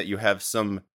assuming that you have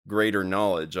some greater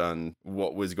knowledge on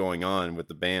what was going on with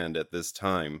the band at this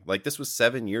time. Like, this was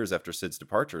 7 years after Sid's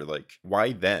departure. Like,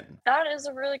 why then? That is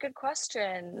a really good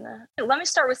question. Let me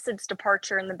start with Sid's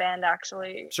departure in the band,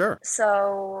 actually. Sure.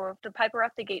 So, The Piper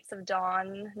at the Gates of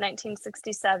Dawn,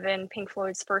 1967, Pink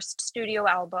Floyd's first studio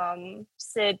album.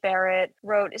 Syd Barrett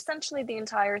wrote essentially the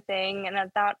entire thing, and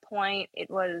at that point,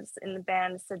 it was in the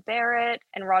band Syd Barrett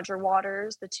and Roger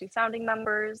Waters, the 2 founding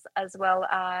members, as well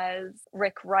as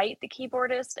Rick Wright, the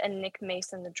keyboardist, and Nick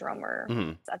Mason, the drummer.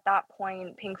 Mhm. At that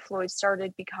point, Pink Floyd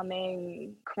started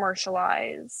becoming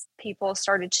commercialized. People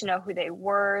started to know who they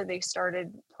were. They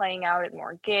started playing out at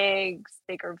more gigs,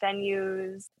 bigger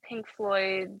venues. Pink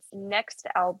Floyd's next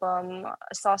album,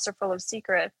 A Saucer Full of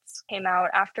Secrets, came out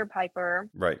after Piper.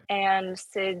 Right. And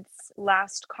Sid's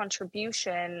last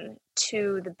contribution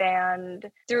to the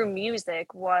band through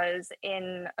music was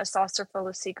in A Saucer Full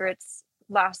of Secrets'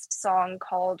 last song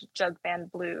called Jug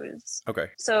Band Blues. Okay.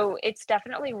 So it's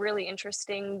definitely really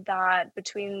interesting that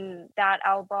between that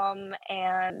album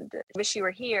and Wish You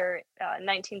Were Here,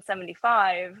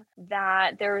 1975,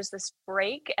 that there was this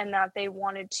break and that they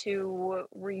wanted to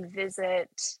revisit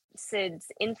Sid's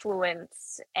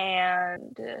influence,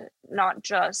 and not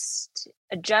just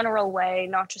a general way,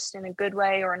 not just in a good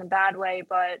way or in a bad way,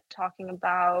 but talking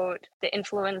about the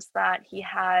influence that he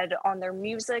had on their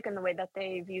music and the way that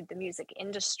they viewed the music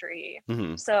industry.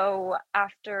 Mhm. So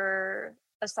after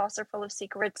A Saucer Full of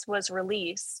Secrets was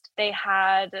released, they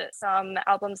had some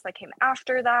albums that came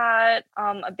after that.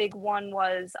 A big one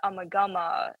was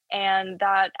Amagama, and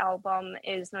that album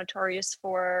is notorious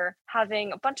for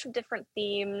having a bunch of different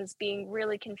themes, being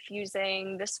really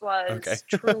confusing. This was Okay.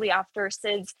 truly after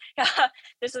Sid's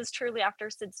this was truly after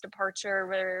Sid's departure,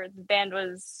 where the band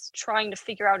was trying to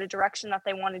figure out a direction that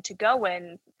they wanted to go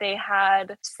in. They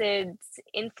had Sid's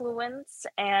influence,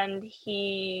 and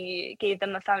he gave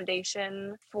them a foundation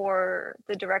for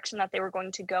the direction that they were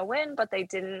going to go in, but they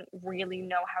didn't really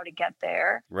know how to get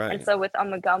there. Right. And so with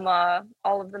Amagama,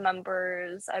 all of the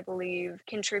members, I believe,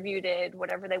 contributed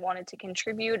whatever they wanted to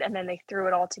contribute, and then they threw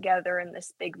it all together in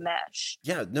this big mesh.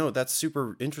 Yeah, no, that's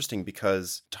super interesting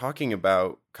because talking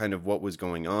about kind of what was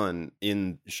going on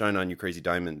in Shine On You Crazy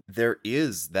Diamond, there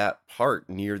is that part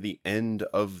near the end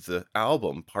of the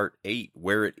album, part 8,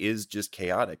 where it is just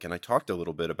chaotic. And I talked a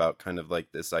little bit about kind of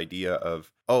like this idea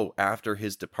of, oh, after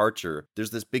his departure,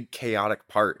 there's this big chaotic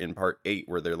part in part 8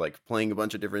 where they're like playing a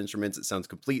bunch of different instruments. It sounds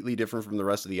completely different from the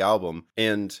rest of the album.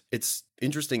 And it's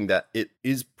interesting that it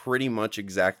is pretty much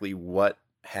exactly what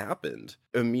happened.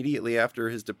 Immediately after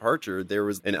his departure, there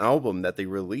was an album that they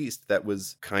released that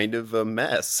was kind of a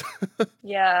mess.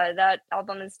 Yeah, that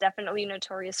album is definitely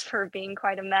notorious for being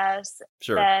quite a mess.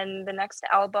 Sure. Then the next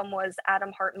album was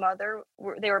Atom Heart Mother.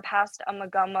 They were past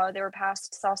Amagama, they were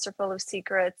past Saucer Full of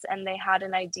Secrets, and they had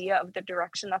an idea of the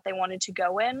direction that they wanted to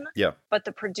go in. Yeah. But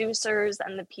the producers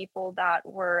and the people that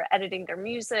were editing their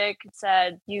music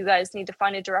said, you guys need to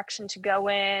find a direction to go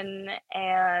in.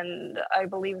 And I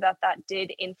believe that that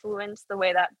did influence the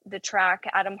way that the track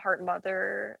Atom Heart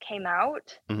Mother came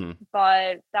out. Mhm.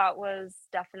 But that was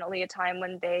definitely a time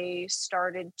when they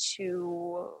started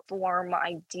to form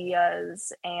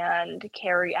ideas and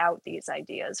carry out these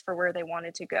ideas for where they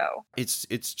wanted to go. It's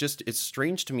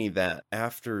strange to me that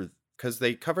after because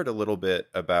they covered a little bit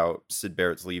about Syd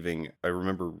Barrett's leaving. I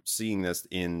remember seeing this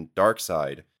in Dark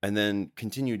Side and then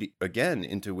continued again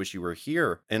into Wish You Were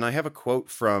Here. And I have a quote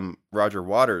from Roger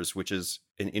Waters, which is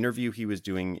an interview he was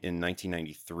doing in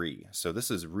 1993. So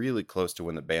this is really close to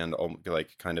when the band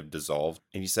like kind of dissolved.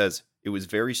 And he says, "It was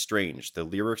very strange. The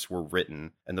lyrics were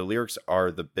written, and the lyrics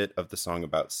are the bit of the song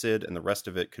about Syd, and the rest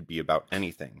of it could be about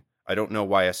anything. I don't know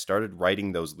why I started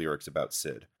writing those lyrics about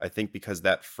Syd. I think because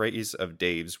that phrase of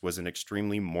Dave's was an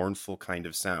extremely mournful kind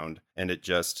of sound, and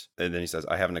then he says,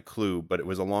 I haven't a clue, but it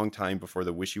was a long time before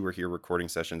the Wish You Were Here recording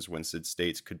sessions when Syd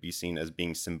states could be seen as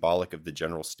being symbolic of the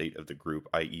general state of the group,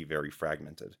 i.e. very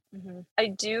fragmented." I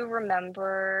do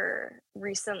remember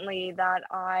recently that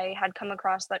I had come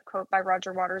across that quote by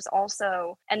Roger Waters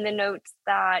also, and the notes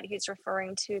that he's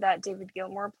referring to that David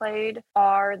Gilmour played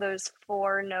are those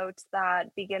 4 notes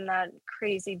that begin that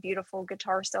crazy, beautiful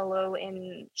guitar solo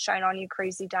in Shine On You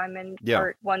Crazy Diamond,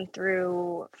 part 1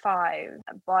 through 5.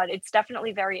 But it's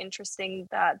definitely very interesting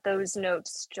that those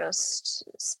notes just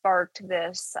sparked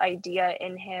this idea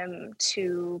in him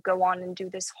to go on and do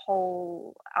this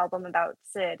whole album about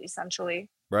Syd, essentially.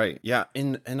 Right. Yeah.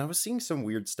 And I was seeing some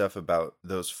weird stuff about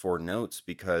those 4 notes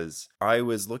because I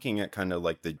was looking at kind of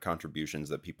like the contributions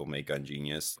that people make on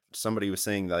Genius. Somebody was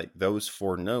saying that those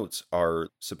 4 notes are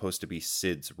supposed to be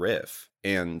Syd's riff.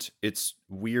 And it's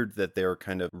weird that they're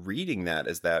kind of reading that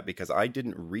as that, because I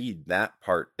didn't read that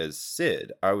part as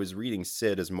Syd. I was reading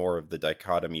Syd as more of the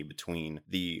dichotomy between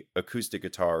the acoustic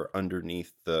guitar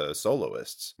underneath the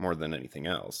soloists more than anything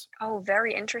else. Oh,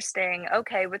 very interesting.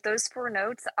 Okay, with those 4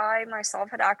 notes, I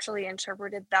myself had actually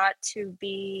interpreted that to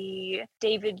be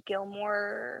David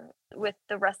Gilmour with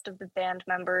the rest of the band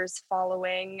members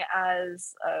following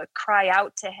as a cry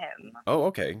out to him. Oh,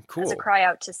 okay, cool. As a cry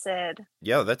out to Syd.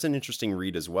 Yeah, that's an interesting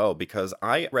read as well, because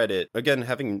I read it, again,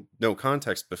 having no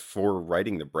context before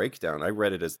writing the breakdown, I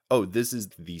read it as, oh, this is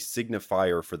the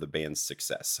signifier for the band's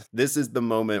success. This is the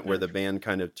moment where the band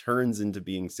kind of turns into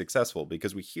being successful,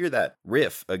 because we hear that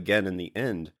riff again in the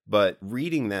end, but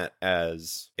reading that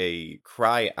as a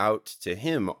cry out to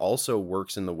him also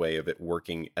works in the way of it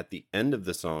working at the end of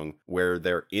the song, where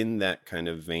they're in that kind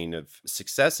of vein of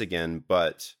success again,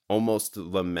 but almost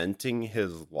lamenting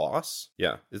his loss.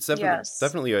 Yeah, it's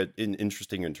definitely an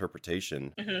interesting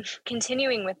interpretation.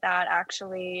 Continuing with that,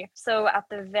 actually, so at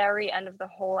the very end of the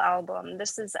whole album,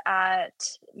 this is at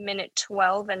minute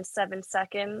 12 and 7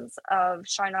 seconds of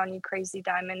Shine On You Crazy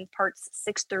Diamond, parts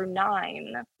 6 through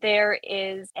 9, there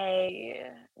is a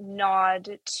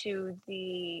nod to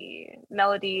the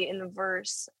melody in the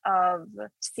verse of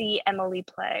See Emily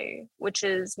Play, which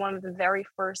is one of the very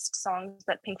first songs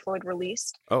that Pink Floyd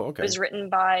released. Oh, okay. It was written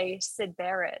by Syd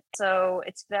Barrett. So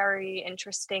it's very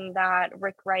interesting that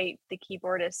Rick Wright, the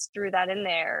keyboardist, threw that in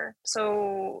there.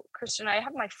 So, Christian, I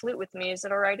have my flute with me. Is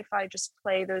it all right if I just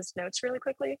play those notes really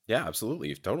quickly? Yeah,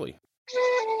 absolutely. Totally.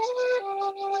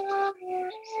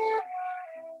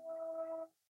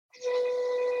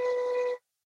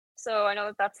 So I know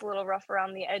that that's a little rough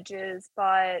around the edges,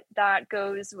 but that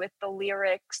goes with the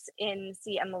lyrics in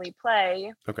See Emily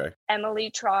Play. Okay.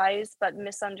 Emily tries but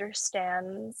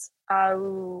misunderstands.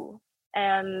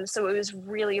 And so it was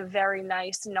really a very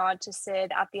nice nod to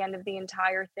Syd at the end of the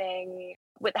entire thing.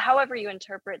 With however you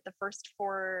interpret the first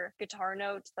 4 guitar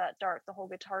notes that start the whole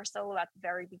guitar solo at the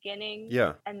very beginning,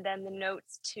 and then the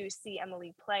notes to See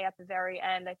Emily Play at the very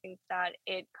end, I think that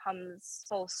it comes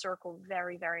full circle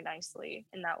very, very nicely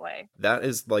in that way. That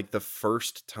is like the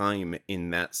first time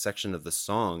in that section of the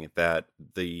song that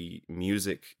the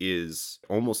music is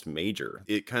almost major.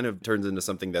 It kind of turns into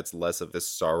something that's less of this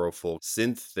sorrowful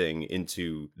synth thing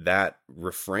into that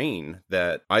refrain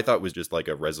that I thought was just like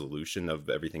a resolution of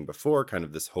everything before, kind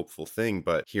of this hopeful thing,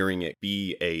 but hearing it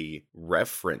be a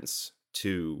reference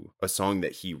to a song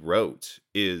that he wrote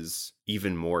is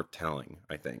even more telling,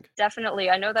 I think. Definitely.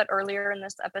 I know that earlier in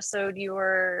this episode, you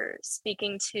were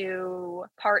speaking to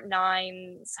part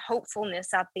 9's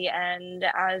hopefulness at the end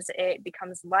as it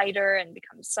becomes lighter and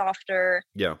becomes softer.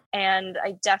 Yeah. And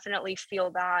I definitely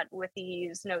feel that with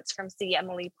these notes from See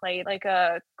Emily Play, like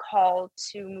a call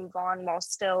to move on while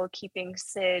still keeping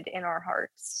Syd in our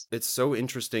hearts. It's so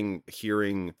interesting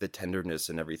hearing the tenderness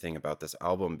and everything about this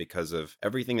album because of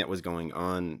everything that was going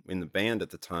on in the band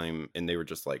at the time, and they were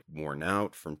just like worn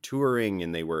out from touring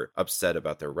and they were upset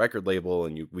about their record label,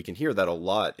 and we can hear that a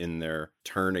lot in their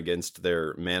turn against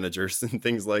their managers and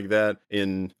things like that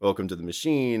in Welcome to the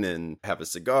Machine, and Have a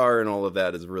Cigar, and all of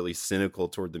that is really cynical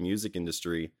toward the music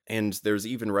industry. And there's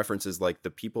even references like the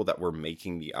people that were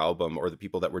making the album or the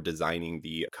people that were designing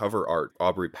the cover art,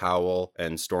 Aubrey Powell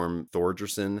and Storm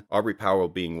Thorgerson. Aubrey Powell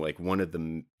being like one of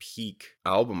the peak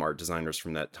album art designers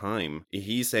from that time.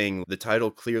 He's saying the title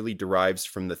clearly derives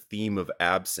from the theme of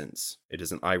absence. It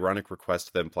is an ironic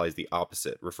request that implies the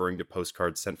opposite, referring to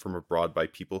postcards sent from abroad by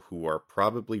people who are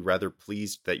probably rather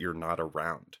pleased that you're not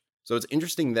around. So it's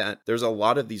interesting that there's a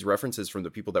lot of these references from the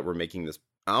people that were making this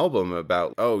album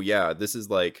about, oh yeah, this is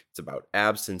like, it's about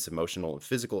absence, emotional and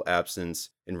physical absence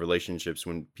in relationships.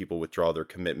 When people withdraw their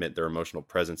commitment, their emotional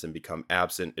presence, and become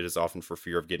absent, it is often for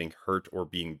fear of getting hurt or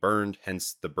being burned,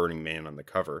 hence the burning man on the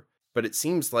cover. But it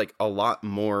seems like a lot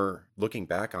more, looking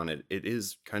back on it, it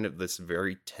is kind of this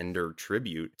very tender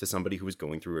tribute to somebody who was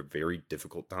going through a very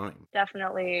difficult time.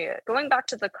 Definitely. Going back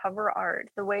to the cover art,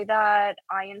 the way that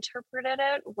I interpreted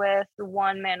it with the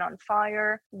One Man on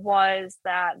Fire was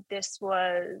that this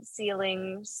was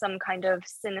sealing some kind of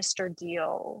sinister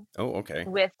deal Oh, okay.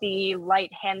 with the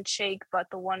light handshake, but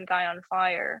the one guy on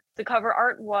fire. The cover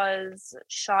art was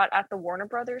shot at the Warner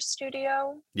Brothers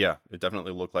studio. Yeah, it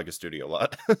definitely looked like a studio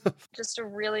lot. Just a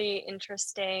really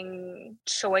interesting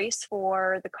choice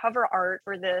for the cover art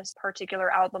for this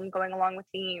particular album, going along with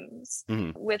themes.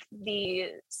 Mhm. With the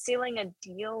sealing a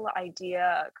deal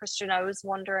idea, Christian, I was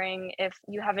wondering if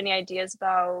you have any ideas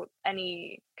about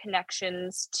any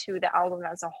connections to the album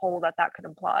as a whole that could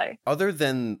imply. Other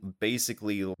than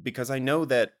basically, because I know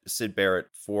that Syd Barrett,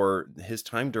 for his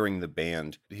time during the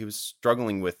band, he was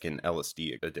struggling with an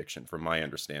LSD addiction, from my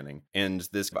understanding. And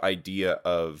this idea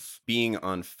of being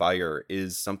on fire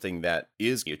is something that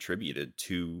is attributed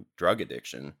to drug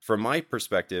addiction. From my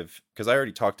perspective, because I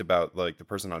already talked about like the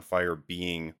person on fire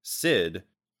being Syd,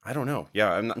 I don't know.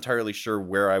 Yeah, I'm not entirely sure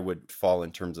where I would fall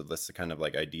in terms of this kind of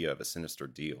like idea of a sinister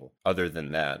deal, other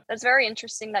than that. That's very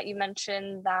interesting that you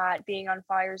mentioned that being on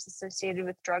fire is associated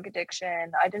with drug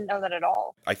addiction. I didn't know that at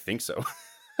all. I think so.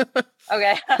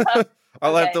 Okay.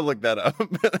 I'll have Okay. to look that up.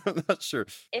 I'm not sure.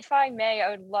 If I may, I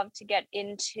would love to get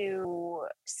into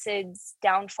Syd's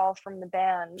downfall from the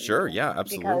band. Sure, yeah,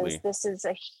 Because absolutely. this is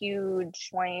a huge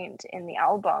point in the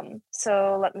album.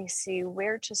 So let me see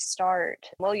where to start.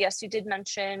 Well, yes, you did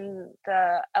mention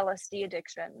the LSD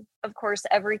addiction. Of course,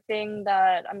 everything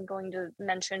that I'm going to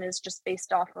mention is just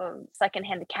based off of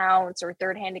secondhand accounts or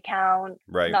third-hand accounts.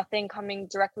 Right. Nothing coming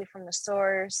directly from the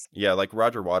source. Yeah, like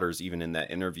Roger Waters, even in that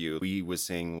interview, he was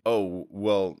saying, oh,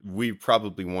 well, we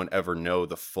probably won't ever know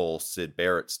the full Syd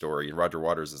Barrett story. And Roger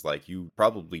Waters is like, you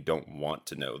probably don't want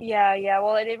to know. Yeah.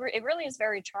 Well, it really is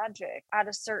very tragic. At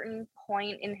a certain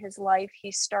point in his life,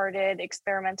 he started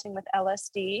experimenting with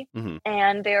LSD. Mhm.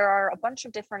 And there are a bunch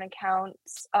of different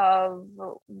accounts of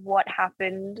what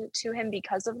happened to him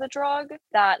because of the drug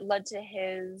that led to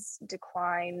his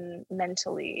decline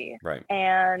mentally. Right.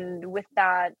 And with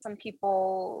that, some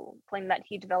people claim that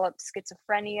he developed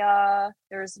schizophrenia.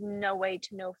 There's no way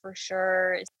to know for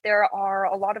sure. There are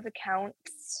a lot of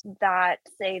accounts that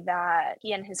say that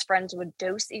he and his friends would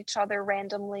dose each other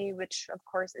randomly, which of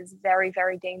course is very,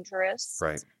 very dangerous.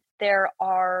 Right. There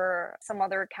are some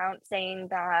other accounts saying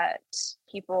that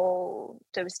people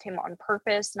dosed him on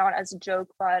purpose, not as a joke,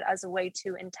 but as a way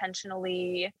to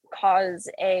intentionally cause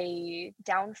a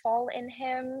downfall in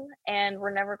him. And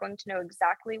we're never going to know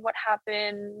exactly what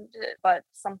happened, but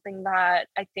something that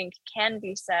I think can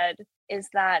be said is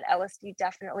that LSD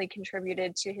definitely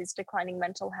contributed to his declining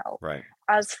mental health. Right.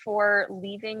 As for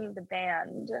leaving the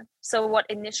band, so what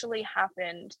initially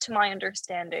happened, to my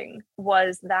understanding,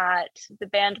 was that the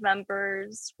band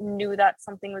members knew that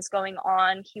something was going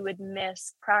on. He would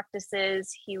miss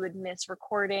practices, he would miss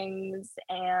recordings,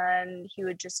 and he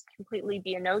would just completely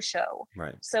be a no-show.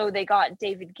 Right. So they got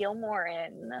David Gilmour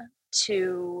in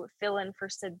to fill in for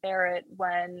Syd Barrett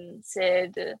when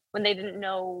they didn't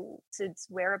know Syd's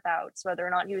whereabouts, whether or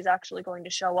not he was actually going to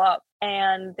show up.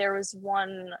 And there was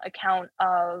one account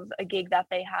of a gig that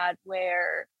they had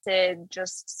where Syd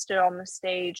just stood on the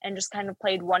stage and just kind of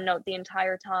played one note the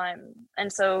entire time.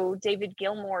 And so David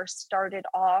Gilmour started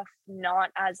off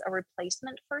not as a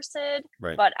replacement for Syd,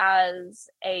 Right. but as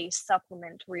a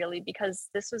supplement, really, because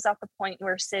this was at the point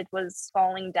where Syd was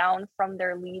falling down from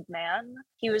their lead man.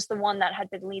 He was the one that had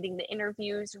been leading the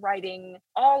interviews, writing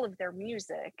all of their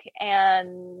music.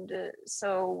 And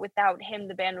so without him,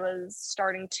 the band was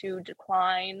starting to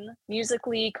decline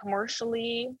musically,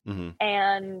 commercially. Mhm.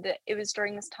 And it was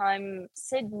during this time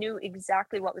Syd knew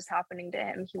exactly what was happening to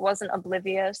him. He wasn't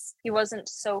oblivious. He wasn't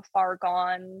so far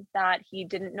gone that he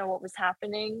didn't know what was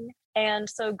happening. And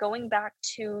so going back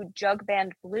to Jug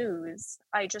Band Blues,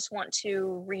 I just want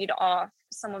to read off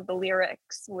some of the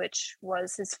lyrics, which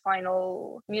was his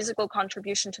final musical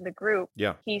contribution to the group.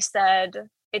 Yeah. He said,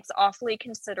 "It's awfully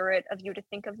considerate of you to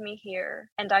think of me here,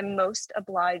 and I'm most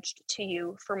obliged to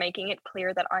you for making it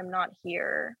clear that I'm not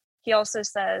here. He also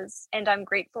says, "And I'm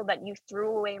grateful that you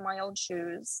threw away my old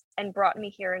shoes and brought me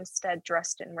here instead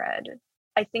dressed in red."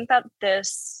 I think that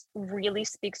this really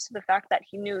speaks to the fact that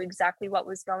he knew exactly what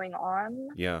was going on.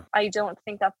 Yeah. I don't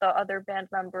think that the other band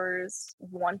members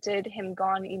wanted him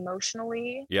gone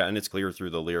emotionally. Yeah, and it's clear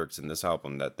through the lyrics in this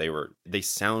album that they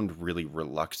sound really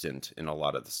reluctant in a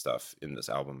lot of the stuff in this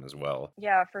album as well.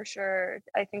 Yeah, for sure.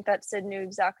 I think that Sid knew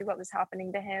exactly what was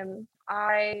happening to him.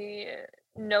 I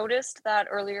noticed that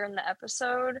earlier in the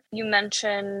episode, you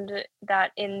mentioned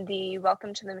that in the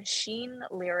Welcome to the Machine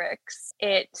lyrics,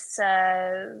 it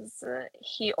says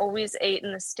he always ate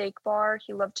in the steak bar.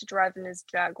 He loved to drive in his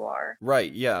Jaguar.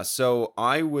 Right, yeah. So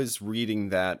I was reading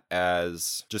that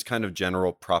as just kind of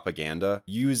general propaganda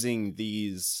using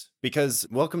these because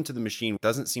Welcome to the Machine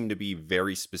doesn't seem to be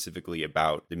very specifically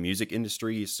about the music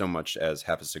industry so much as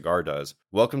Half a Cigar does.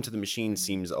 Welcome to the Machine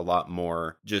seems a lot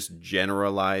more just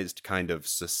generalized kind of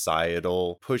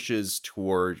societal pushes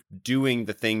toward doing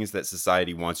the things that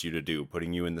society wants you to do,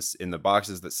 putting you in the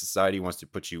boxes that society wants to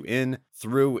put you in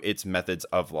through its methods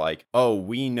of like, oh,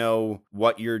 we know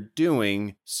what you're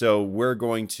doing, so we're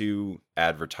going to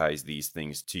advertise these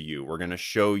things to you. We're going to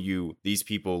show you these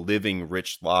people living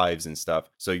rich lives and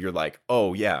stuff. So you're like,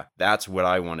 oh yeah, that's what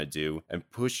I want to do, and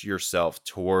push yourself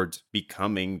towards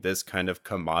becoming this kind of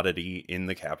commodity in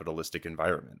the capitalistic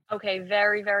environment. Okay,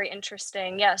 very, very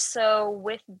interesting. Yeah, so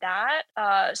with that,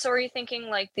 so are you thinking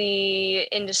like the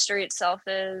industry itself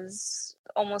is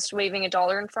almost waving a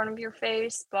dollar in front of your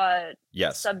face, but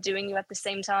Yes. subduing you at the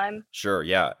same time? Sure,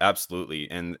 yeah,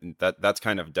 absolutely. And that's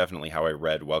kind of definitely how I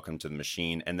read Welcome to the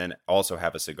Machine, and then also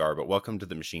Have a Cigar, but Welcome to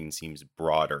the Machine seems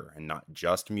broader and not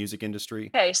just music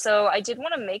industry. Okay, so I did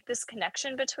want to make this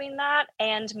connection between that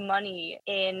and money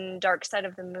in Dark Side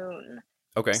of the Moon.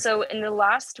 Okay. So in the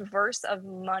last verse of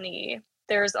Money,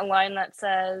 there's a line that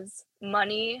says,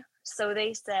 "Money, so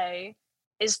they say,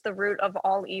 is the root of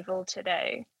all evil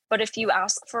today. But if you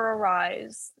ask for a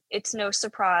rise, it's no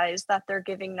surprise that they're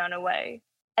giving none away."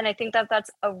 And I think that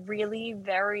that's a really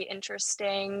very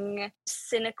interesting,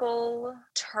 cynical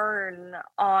turn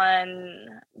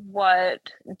on what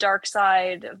Dark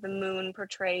Side of the Moon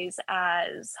portrays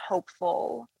as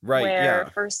hopeful. Right, Where yeah.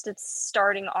 first it's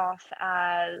starting off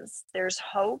as there's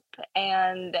hope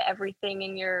and everything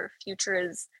in your future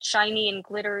is shiny and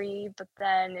glittery, but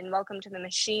then in Welcome to the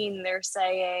Machine, they're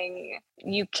saying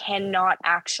you cannot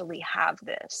actually have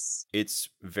this. It's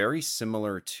very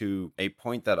similar to a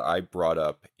point that I brought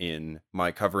up in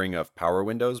my covering of Power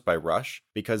Windows by Rush,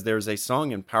 because there's a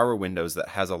song in Power Windows that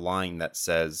has a line that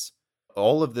says,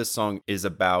 all of this song is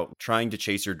about trying to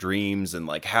chase your dreams and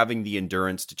like having the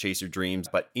endurance to chase your dreams.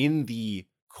 But in the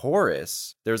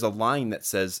chorus, there's a line that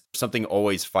says, something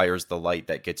always fires the light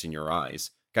that gets in your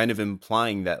eyes. Kind of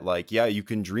implying that, like, yeah, you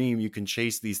can dream, you can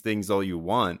chase these things all you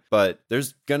want, but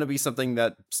there's gonna be something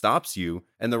that stops you.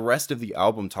 And the rest of the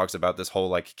album talks about this whole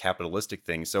like capitalistic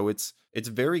thing. So it's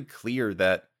very clear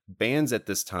that bands at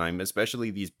this time, especially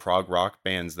these prog rock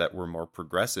bands that were more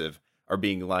progressive, are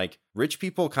being like, rich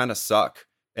people kind of suck.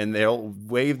 And they'll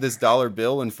wave this dollar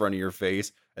bill in front of your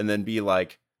face and then be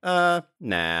like,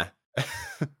 nah.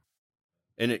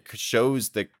 And it shows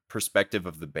the perspective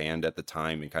of the band at the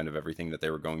time and kind of everything that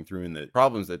they were going through and the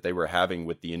problems that they were having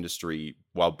with the industry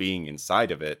while being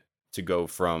inside of it, to go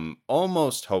from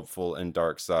almost hopeful and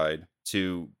dark side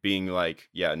to being like,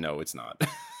 yeah, no, it's not.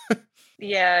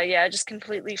 Yeah, just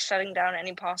completely shutting down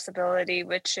any possibility,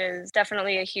 which is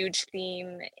definitely a huge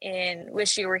theme in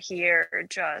Wish You Were Here,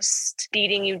 just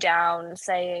beating you down,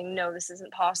 saying, no, this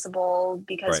isn't possible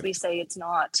because Right. we say it's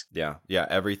not. Yeah,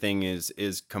 everything is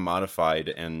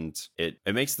commodified, and it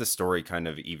makes the story kind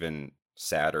of even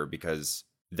sadder because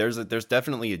there's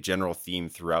definitely a general theme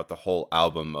throughout the whole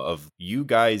album of you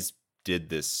guys did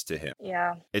this to him.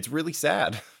 Yeah. It's really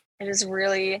sad. It is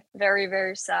really very,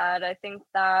 very sad. I think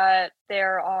that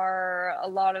there are a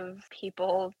lot of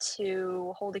people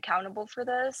to hold accountable for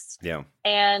this. Yeah.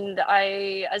 And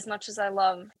as much as I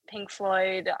love Pink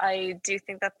Floyd, I do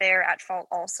think that they're at fault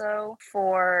also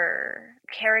for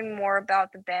caring more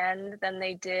about the band than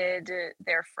they did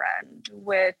their friend,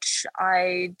 which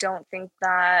I don't think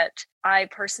that I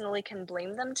personally can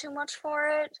blame them too much for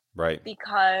it. Right.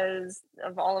 Because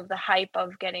of all of the hype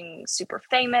of getting super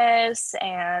famous,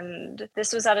 and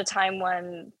this was at a time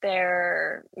when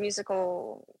their musical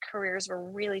careers were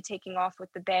really taking off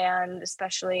with the band,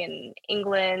 especially in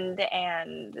England,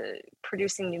 and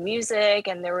producing new music,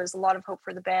 and there was a lot of hope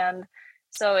for the band.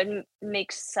 So it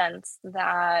makes sense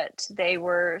that they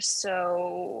were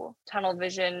so tunnel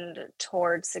visioned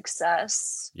towards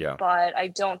success. Yeah. But I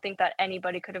don't think that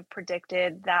anybody could have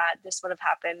predicted that this would have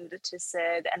happened to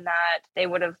Sid and that they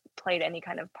would have played any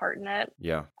kind of part in it.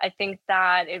 Yeah. I think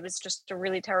that it was just a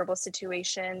really terrible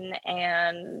situation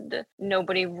and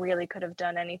nobody really could have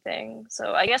done anything.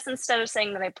 So I guess instead of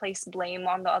saying that I place blame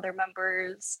on the other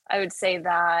members, I would say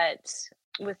that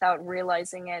without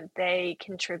realizing it, they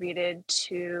contributed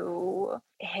to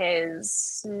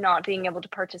his not being able to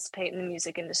participate in the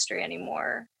music industry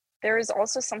anymore. There is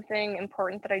also something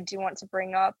important that I do want to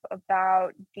bring up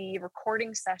about the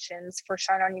recording sessions for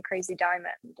Shine On You Crazy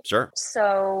Diamond. Sure.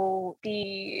 So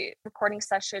the recording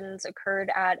sessions occurred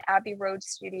at Abbey Road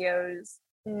Studios.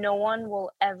 No one will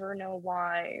ever know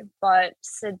why, but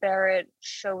Sid Barrett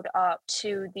showed up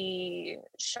to the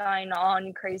Shine On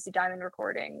You Crazy Diamond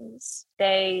recordings.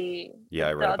 Yeah,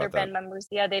 I read the other about band that. members,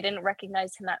 they didn't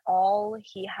recognize him at all.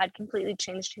 He had completely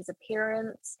changed his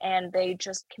appearance, and they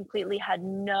just completely had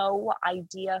no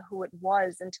idea who it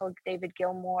was until David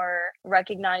Gilmour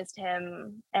recognized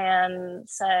him and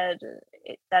said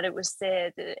that it was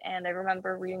Sid. And I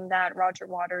remember reading that Roger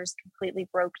Waters completely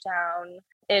broke down.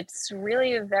 It's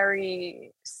really a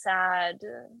very sad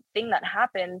thing that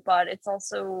happened, but it's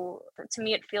also, to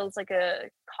me, it feels like a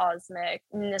cosmic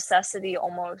necessity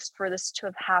almost for this to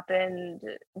have happened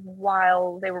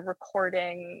while they were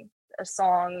recording a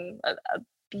song, a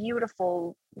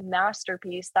beautiful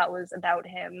masterpiece that was about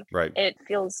him. Right. It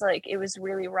feels like it was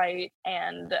really right,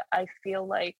 and I feel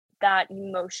like that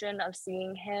emotion of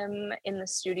seeing him in the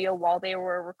studio while they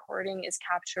were recording is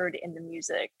captured in the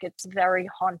music. It's very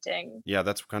haunting. Yeah,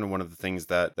 that's kind of one of the things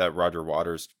that Roger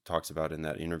Waters talks about in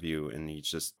that interview. And he's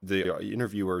just, the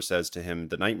interviewer says to him,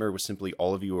 the nightmare was simply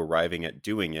all of you arriving at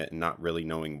doing it and not really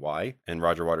knowing why. And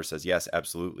Roger Waters says, yes,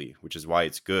 absolutely, which is why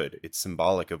it's good. It's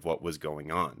symbolic of what was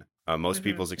going on. Most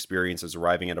people's experience is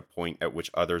arriving at a point at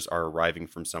which others are arriving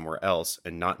from somewhere else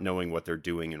and not knowing what they're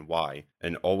doing and why.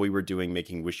 And all we were doing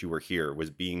making Wish You Were Here was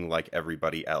being like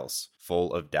everybody else,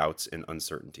 full of doubts and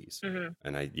uncertainties.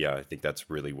 And I think that's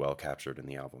really well captured in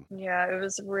the album. Yeah, it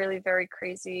was really very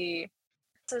crazy.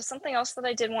 So something else that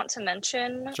I did want to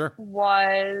mention Sure.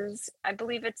 was, I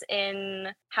believe it's in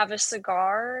Have a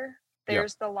Cigar.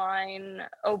 There's the line,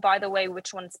 oh, by the way,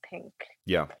 which one's pink?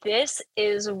 Yeah. This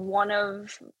is one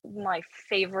of my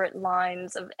favorite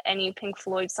lines of any Pink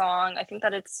Floyd song. I think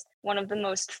that it's one of the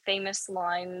most famous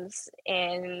lines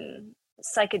in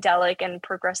psychedelic and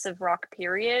progressive rock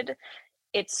period.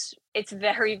 It's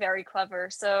very, very clever.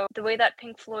 So the way that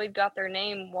Pink Floyd got their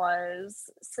name was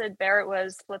Sid Barrett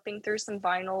was flipping through some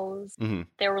vinyls.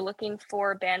 They were looking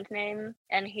for a band name,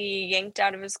 and he yanked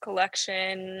out of his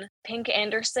collection Pink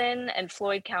Anderson and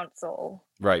Floyd Council.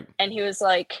 Right. And he was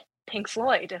like, Pink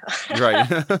Floyd. Right.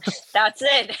 That's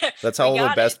it. That's how We all the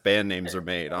got best it. band names are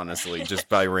made, honestly, just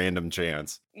by random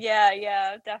chance.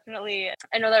 Yeah, definitely.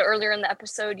 I know that earlier in the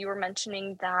episode you were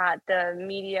mentioning that the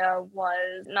media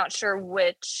was not sure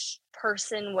which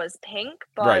person was Pink,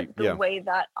 but Right, the way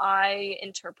that I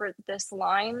interpret this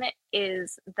line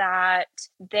is that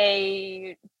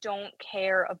they don't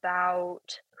care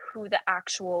about who the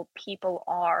actual people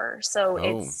are. So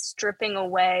it's stripping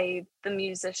away the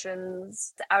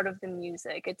musicians out of the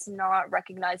music. It's not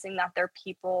recognizing that they're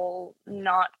people,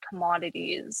 not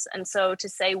commodities. And so to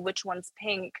say which one's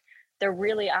Pink, they're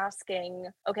really asking,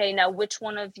 okay, now which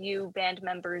one of you band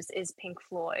members is Pink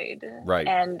Floyd? Right.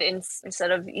 And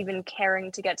instead of even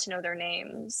caring to get to know their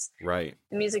names. Right.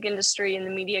 The music industry and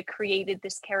the media created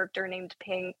this character named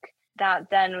Pink that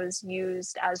then was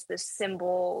used as this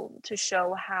symbol to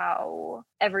show how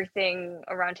everything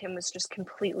around him was just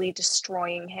completely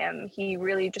destroying him. He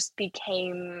really just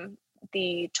became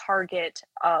the target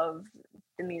of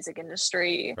the music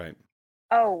industry. Right.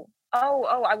 Oh,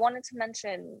 I wanted to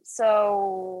mention,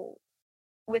 so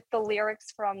with the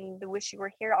lyrics from the Wish You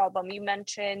Were Here album, you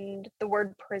mentioned the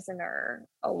word prisoner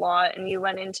a lot, and you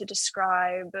went in to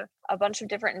describe a bunch of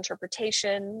different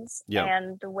interpretations. Yeah.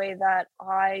 And the way that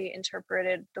I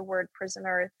interpreted the word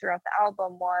prisoner throughout the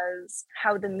album was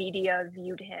how the media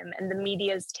viewed him and the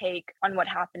media's take on what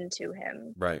happened to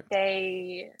him. Right.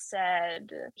 They said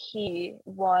he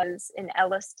was an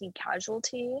LSD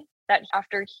casualty, that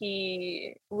after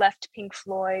he left Pink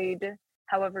Floyd,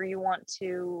 however you want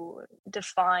to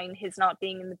define his not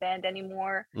being in the band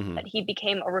anymore, that he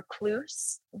became a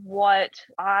recluse. What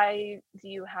I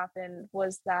view happened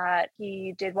was that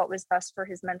he did what was best for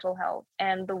his mental health.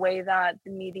 And the way that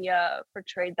the media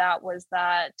portrayed that was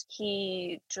that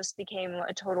he just became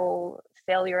a total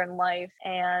failure in life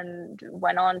and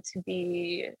went on to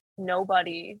be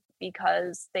nobody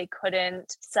because they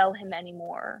couldn't sell him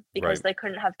anymore, because Right. they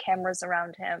couldn't have cameras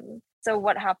around him. So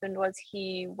what happened was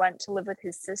he went to live with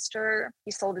his sister. He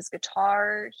sold his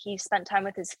guitar. He spent time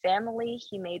with his family.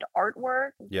 He made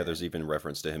artwork. Yeah, there's even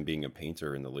reference to him being a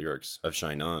painter in the lyrics of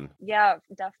Shine On. Yeah,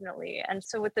 definitely. And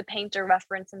so with the painter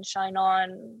reference in Shine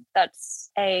On, that's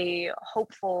a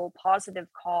hopeful, positive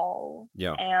call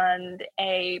Yeah. and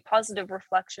a positive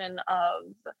reflection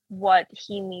of what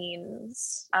he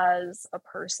means as a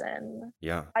person.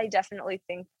 Yeah. I definitely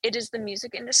think it is the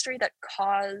music industry that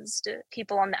caused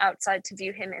people on the outside to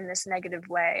view him in this negative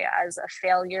way, as a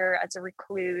failure, as a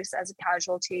recluse, as a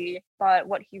casualty. But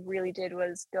what he really did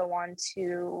was go on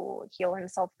to heal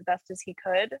himself the best as he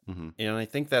could. And I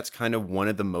think that's kind of one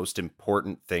of the most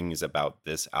important things about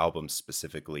this album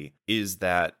specifically, is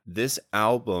that this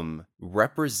album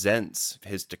represents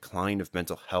his decline of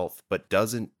mental health, but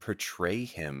doesn't portray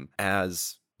him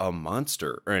as a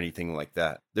monster or anything like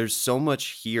that. There's so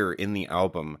much here in the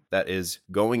album that is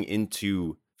going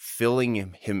into filling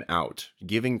him out,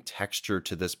 giving texture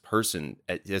to this person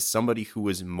as somebody who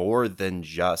is more than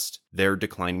just their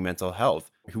declining mental health,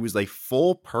 who is a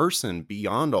full person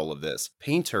beyond all of this.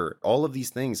 Painter, all of these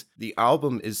things. The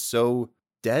album is so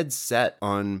dead set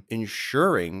on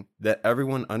ensuring that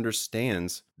everyone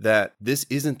understands that this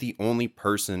isn't the only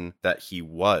person that he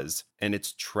was. And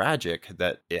it's tragic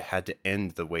that it had to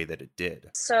end the way that it did.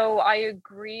 So I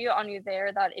agree on you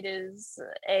there that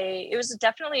it was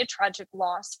definitely a tragic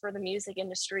loss for the music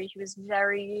industry. He was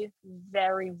very,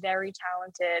 very, very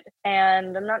talented.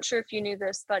 And I'm not sure if you knew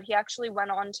this, but he actually went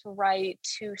on to write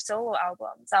 2 solo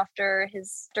albums after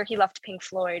he left Pink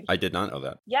Floyd. I did not know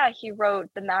that. Yeah, he wrote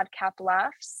The Madcap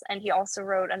Laughs, and he also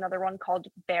wrote another one called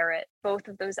Barrett. Both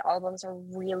of those albums are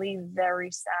really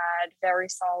very sad, very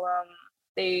solemn.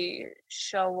 They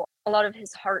show a lot of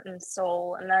his heart and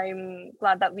soul, and I'm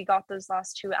glad that we got those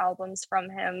last 2 albums from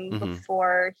him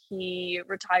before he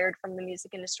retired from the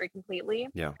music industry completely.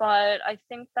 Yeah. But I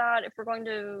think that if we're going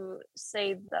to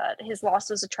say that his loss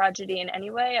was a tragedy in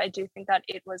any way, I do think that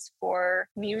it was for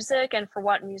music and for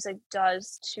what music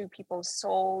does to people's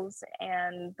souls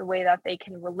and the way that they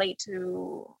can relate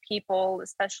to people,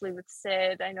 especially with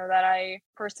Sid. I know that I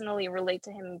personally relate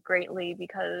to him greatly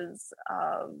because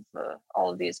of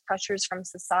all of these pressures from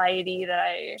society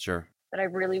that I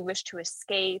really wish to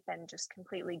escape and just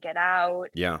completely get out.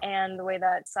 Yeah. And the way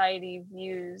that society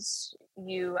views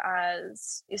you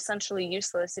as essentially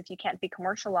useless if you can't be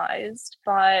commercialized.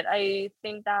 But I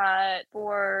think that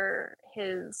for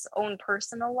his own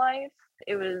personal life,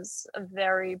 it was a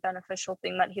very beneficial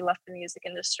thing that he left the music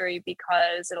industry,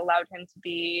 because it allowed him to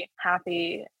be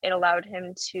happy. It allowed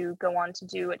him to go on to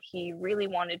do what he really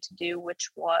wanted to do, which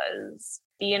was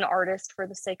be an artist for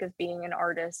the sake of being an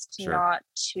artist, not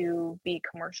to be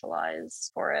commercialized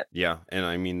for it. Yeah. And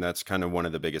I mean, that's kind of one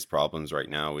of the biggest problems right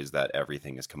now, is that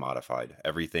everything is commodified.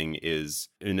 Everything is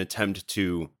an attempt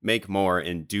to make more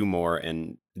and do more.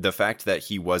 And the fact that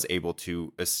he was able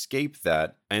to escape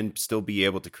that and still be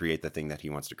able to create the thing that he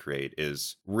wants to create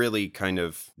is really kind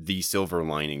of the silver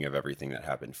lining of everything that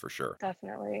happened, for sure.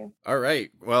 Definitely. All right.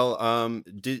 Well,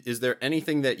 is there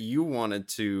anything that you wanted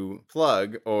to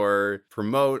plug or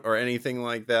promote or anything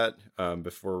like that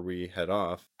before we head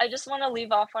off? I just want to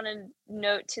leave off on a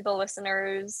note to the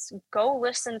listeners. Go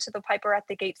listen to The Piper at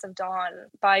the Gates of Dawn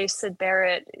by Syd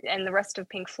Barrett and the rest of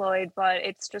Pink Floyd, but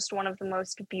it's just one of the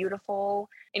most beautiful,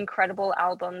 incredible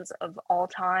albums of all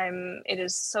time. It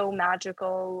is so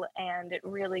magical, and it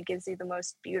really gives you the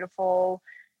most beautiful,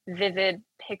 vivid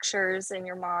pictures in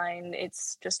your mind.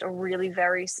 It's just a really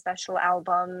very special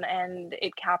album, and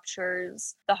it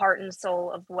captures the heart and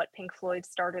soul of what Pink Floyd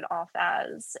started off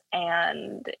as,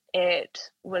 and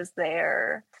it was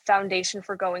their foundation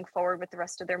for going forward with the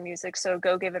rest of their music. So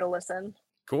go give it a listen.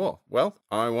 Cool. Well,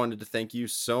 I wanted to thank you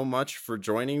so much for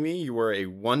joining me. You were a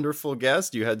wonderful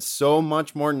guest. You had so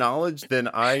much more knowledge than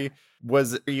I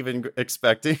was even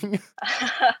expecting.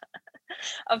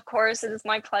 Of course, it is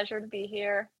my pleasure to be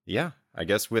here. Yeah, I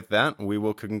guess with that, we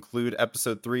will conclude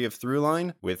episode 3 of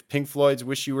Throughline with Pink Floyd's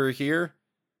Wish You Were Here.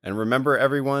 And remember,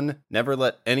 everyone, never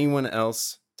let anyone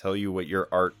else tell you what your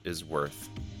art is worth.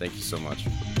 Thank you so much.